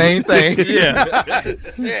that's the same thing. Yeah.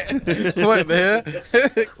 Shit. What the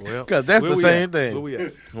hell? Well, Because that's where the we same at? thing. Where we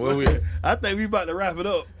at? Where we at? I think we about to wrap it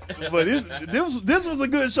up. But this was a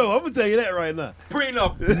good show. I'm gonna tell you that right now.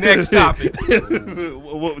 Prenup. Next topic.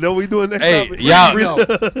 What we doing next Hey,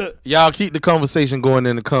 topic? y'all keep the conversation going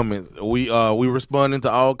in the comments. We responding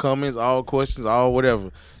to all comments, all questions, all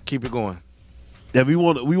whatever. Keep it going. Yeah, we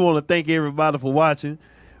want to thank everybody for watching.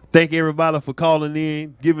 Thank everybody for calling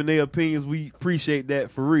in, giving their opinions. We appreciate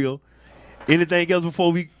that for real. Anything else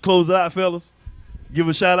before we close it out, fellas? Give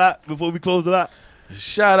a shout out before we close it out.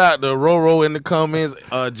 Shout out to Roro in the comments,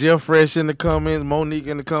 Jeff Fresh in the comments, Monique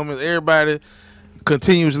in the comments. Everybody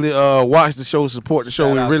continuously watch the show, support the show.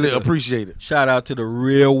 Shout We out really to the- appreciate it. Shout out to the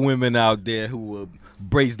real women out there who will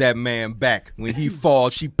brace that man back. When he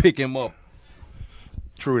falls, she pick him up.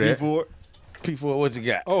 True that. Before P4, what you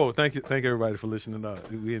got? Oh, thank everybody for listening.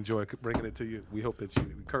 We enjoy bringing it to you. We hope that you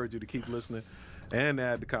encourage you to keep listening and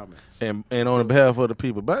add the comments. And on behalf of the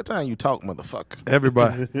people, by the time you talk,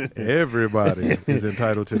 motherfucker. Everybody is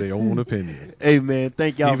entitled to their own opinion, hey man,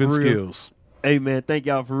 thank y'all even for real. skills. Hey man, thank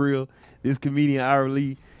y'all for real. This comedian Ira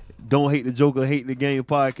Lee, Don't Hate the Joker, Hate the Game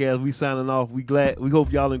podcast. We signing off. We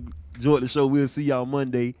hope y'all enjoyed the show. We'll see y'all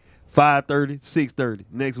Monday, 5:30, 6:30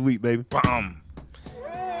 next week, baby. Bam.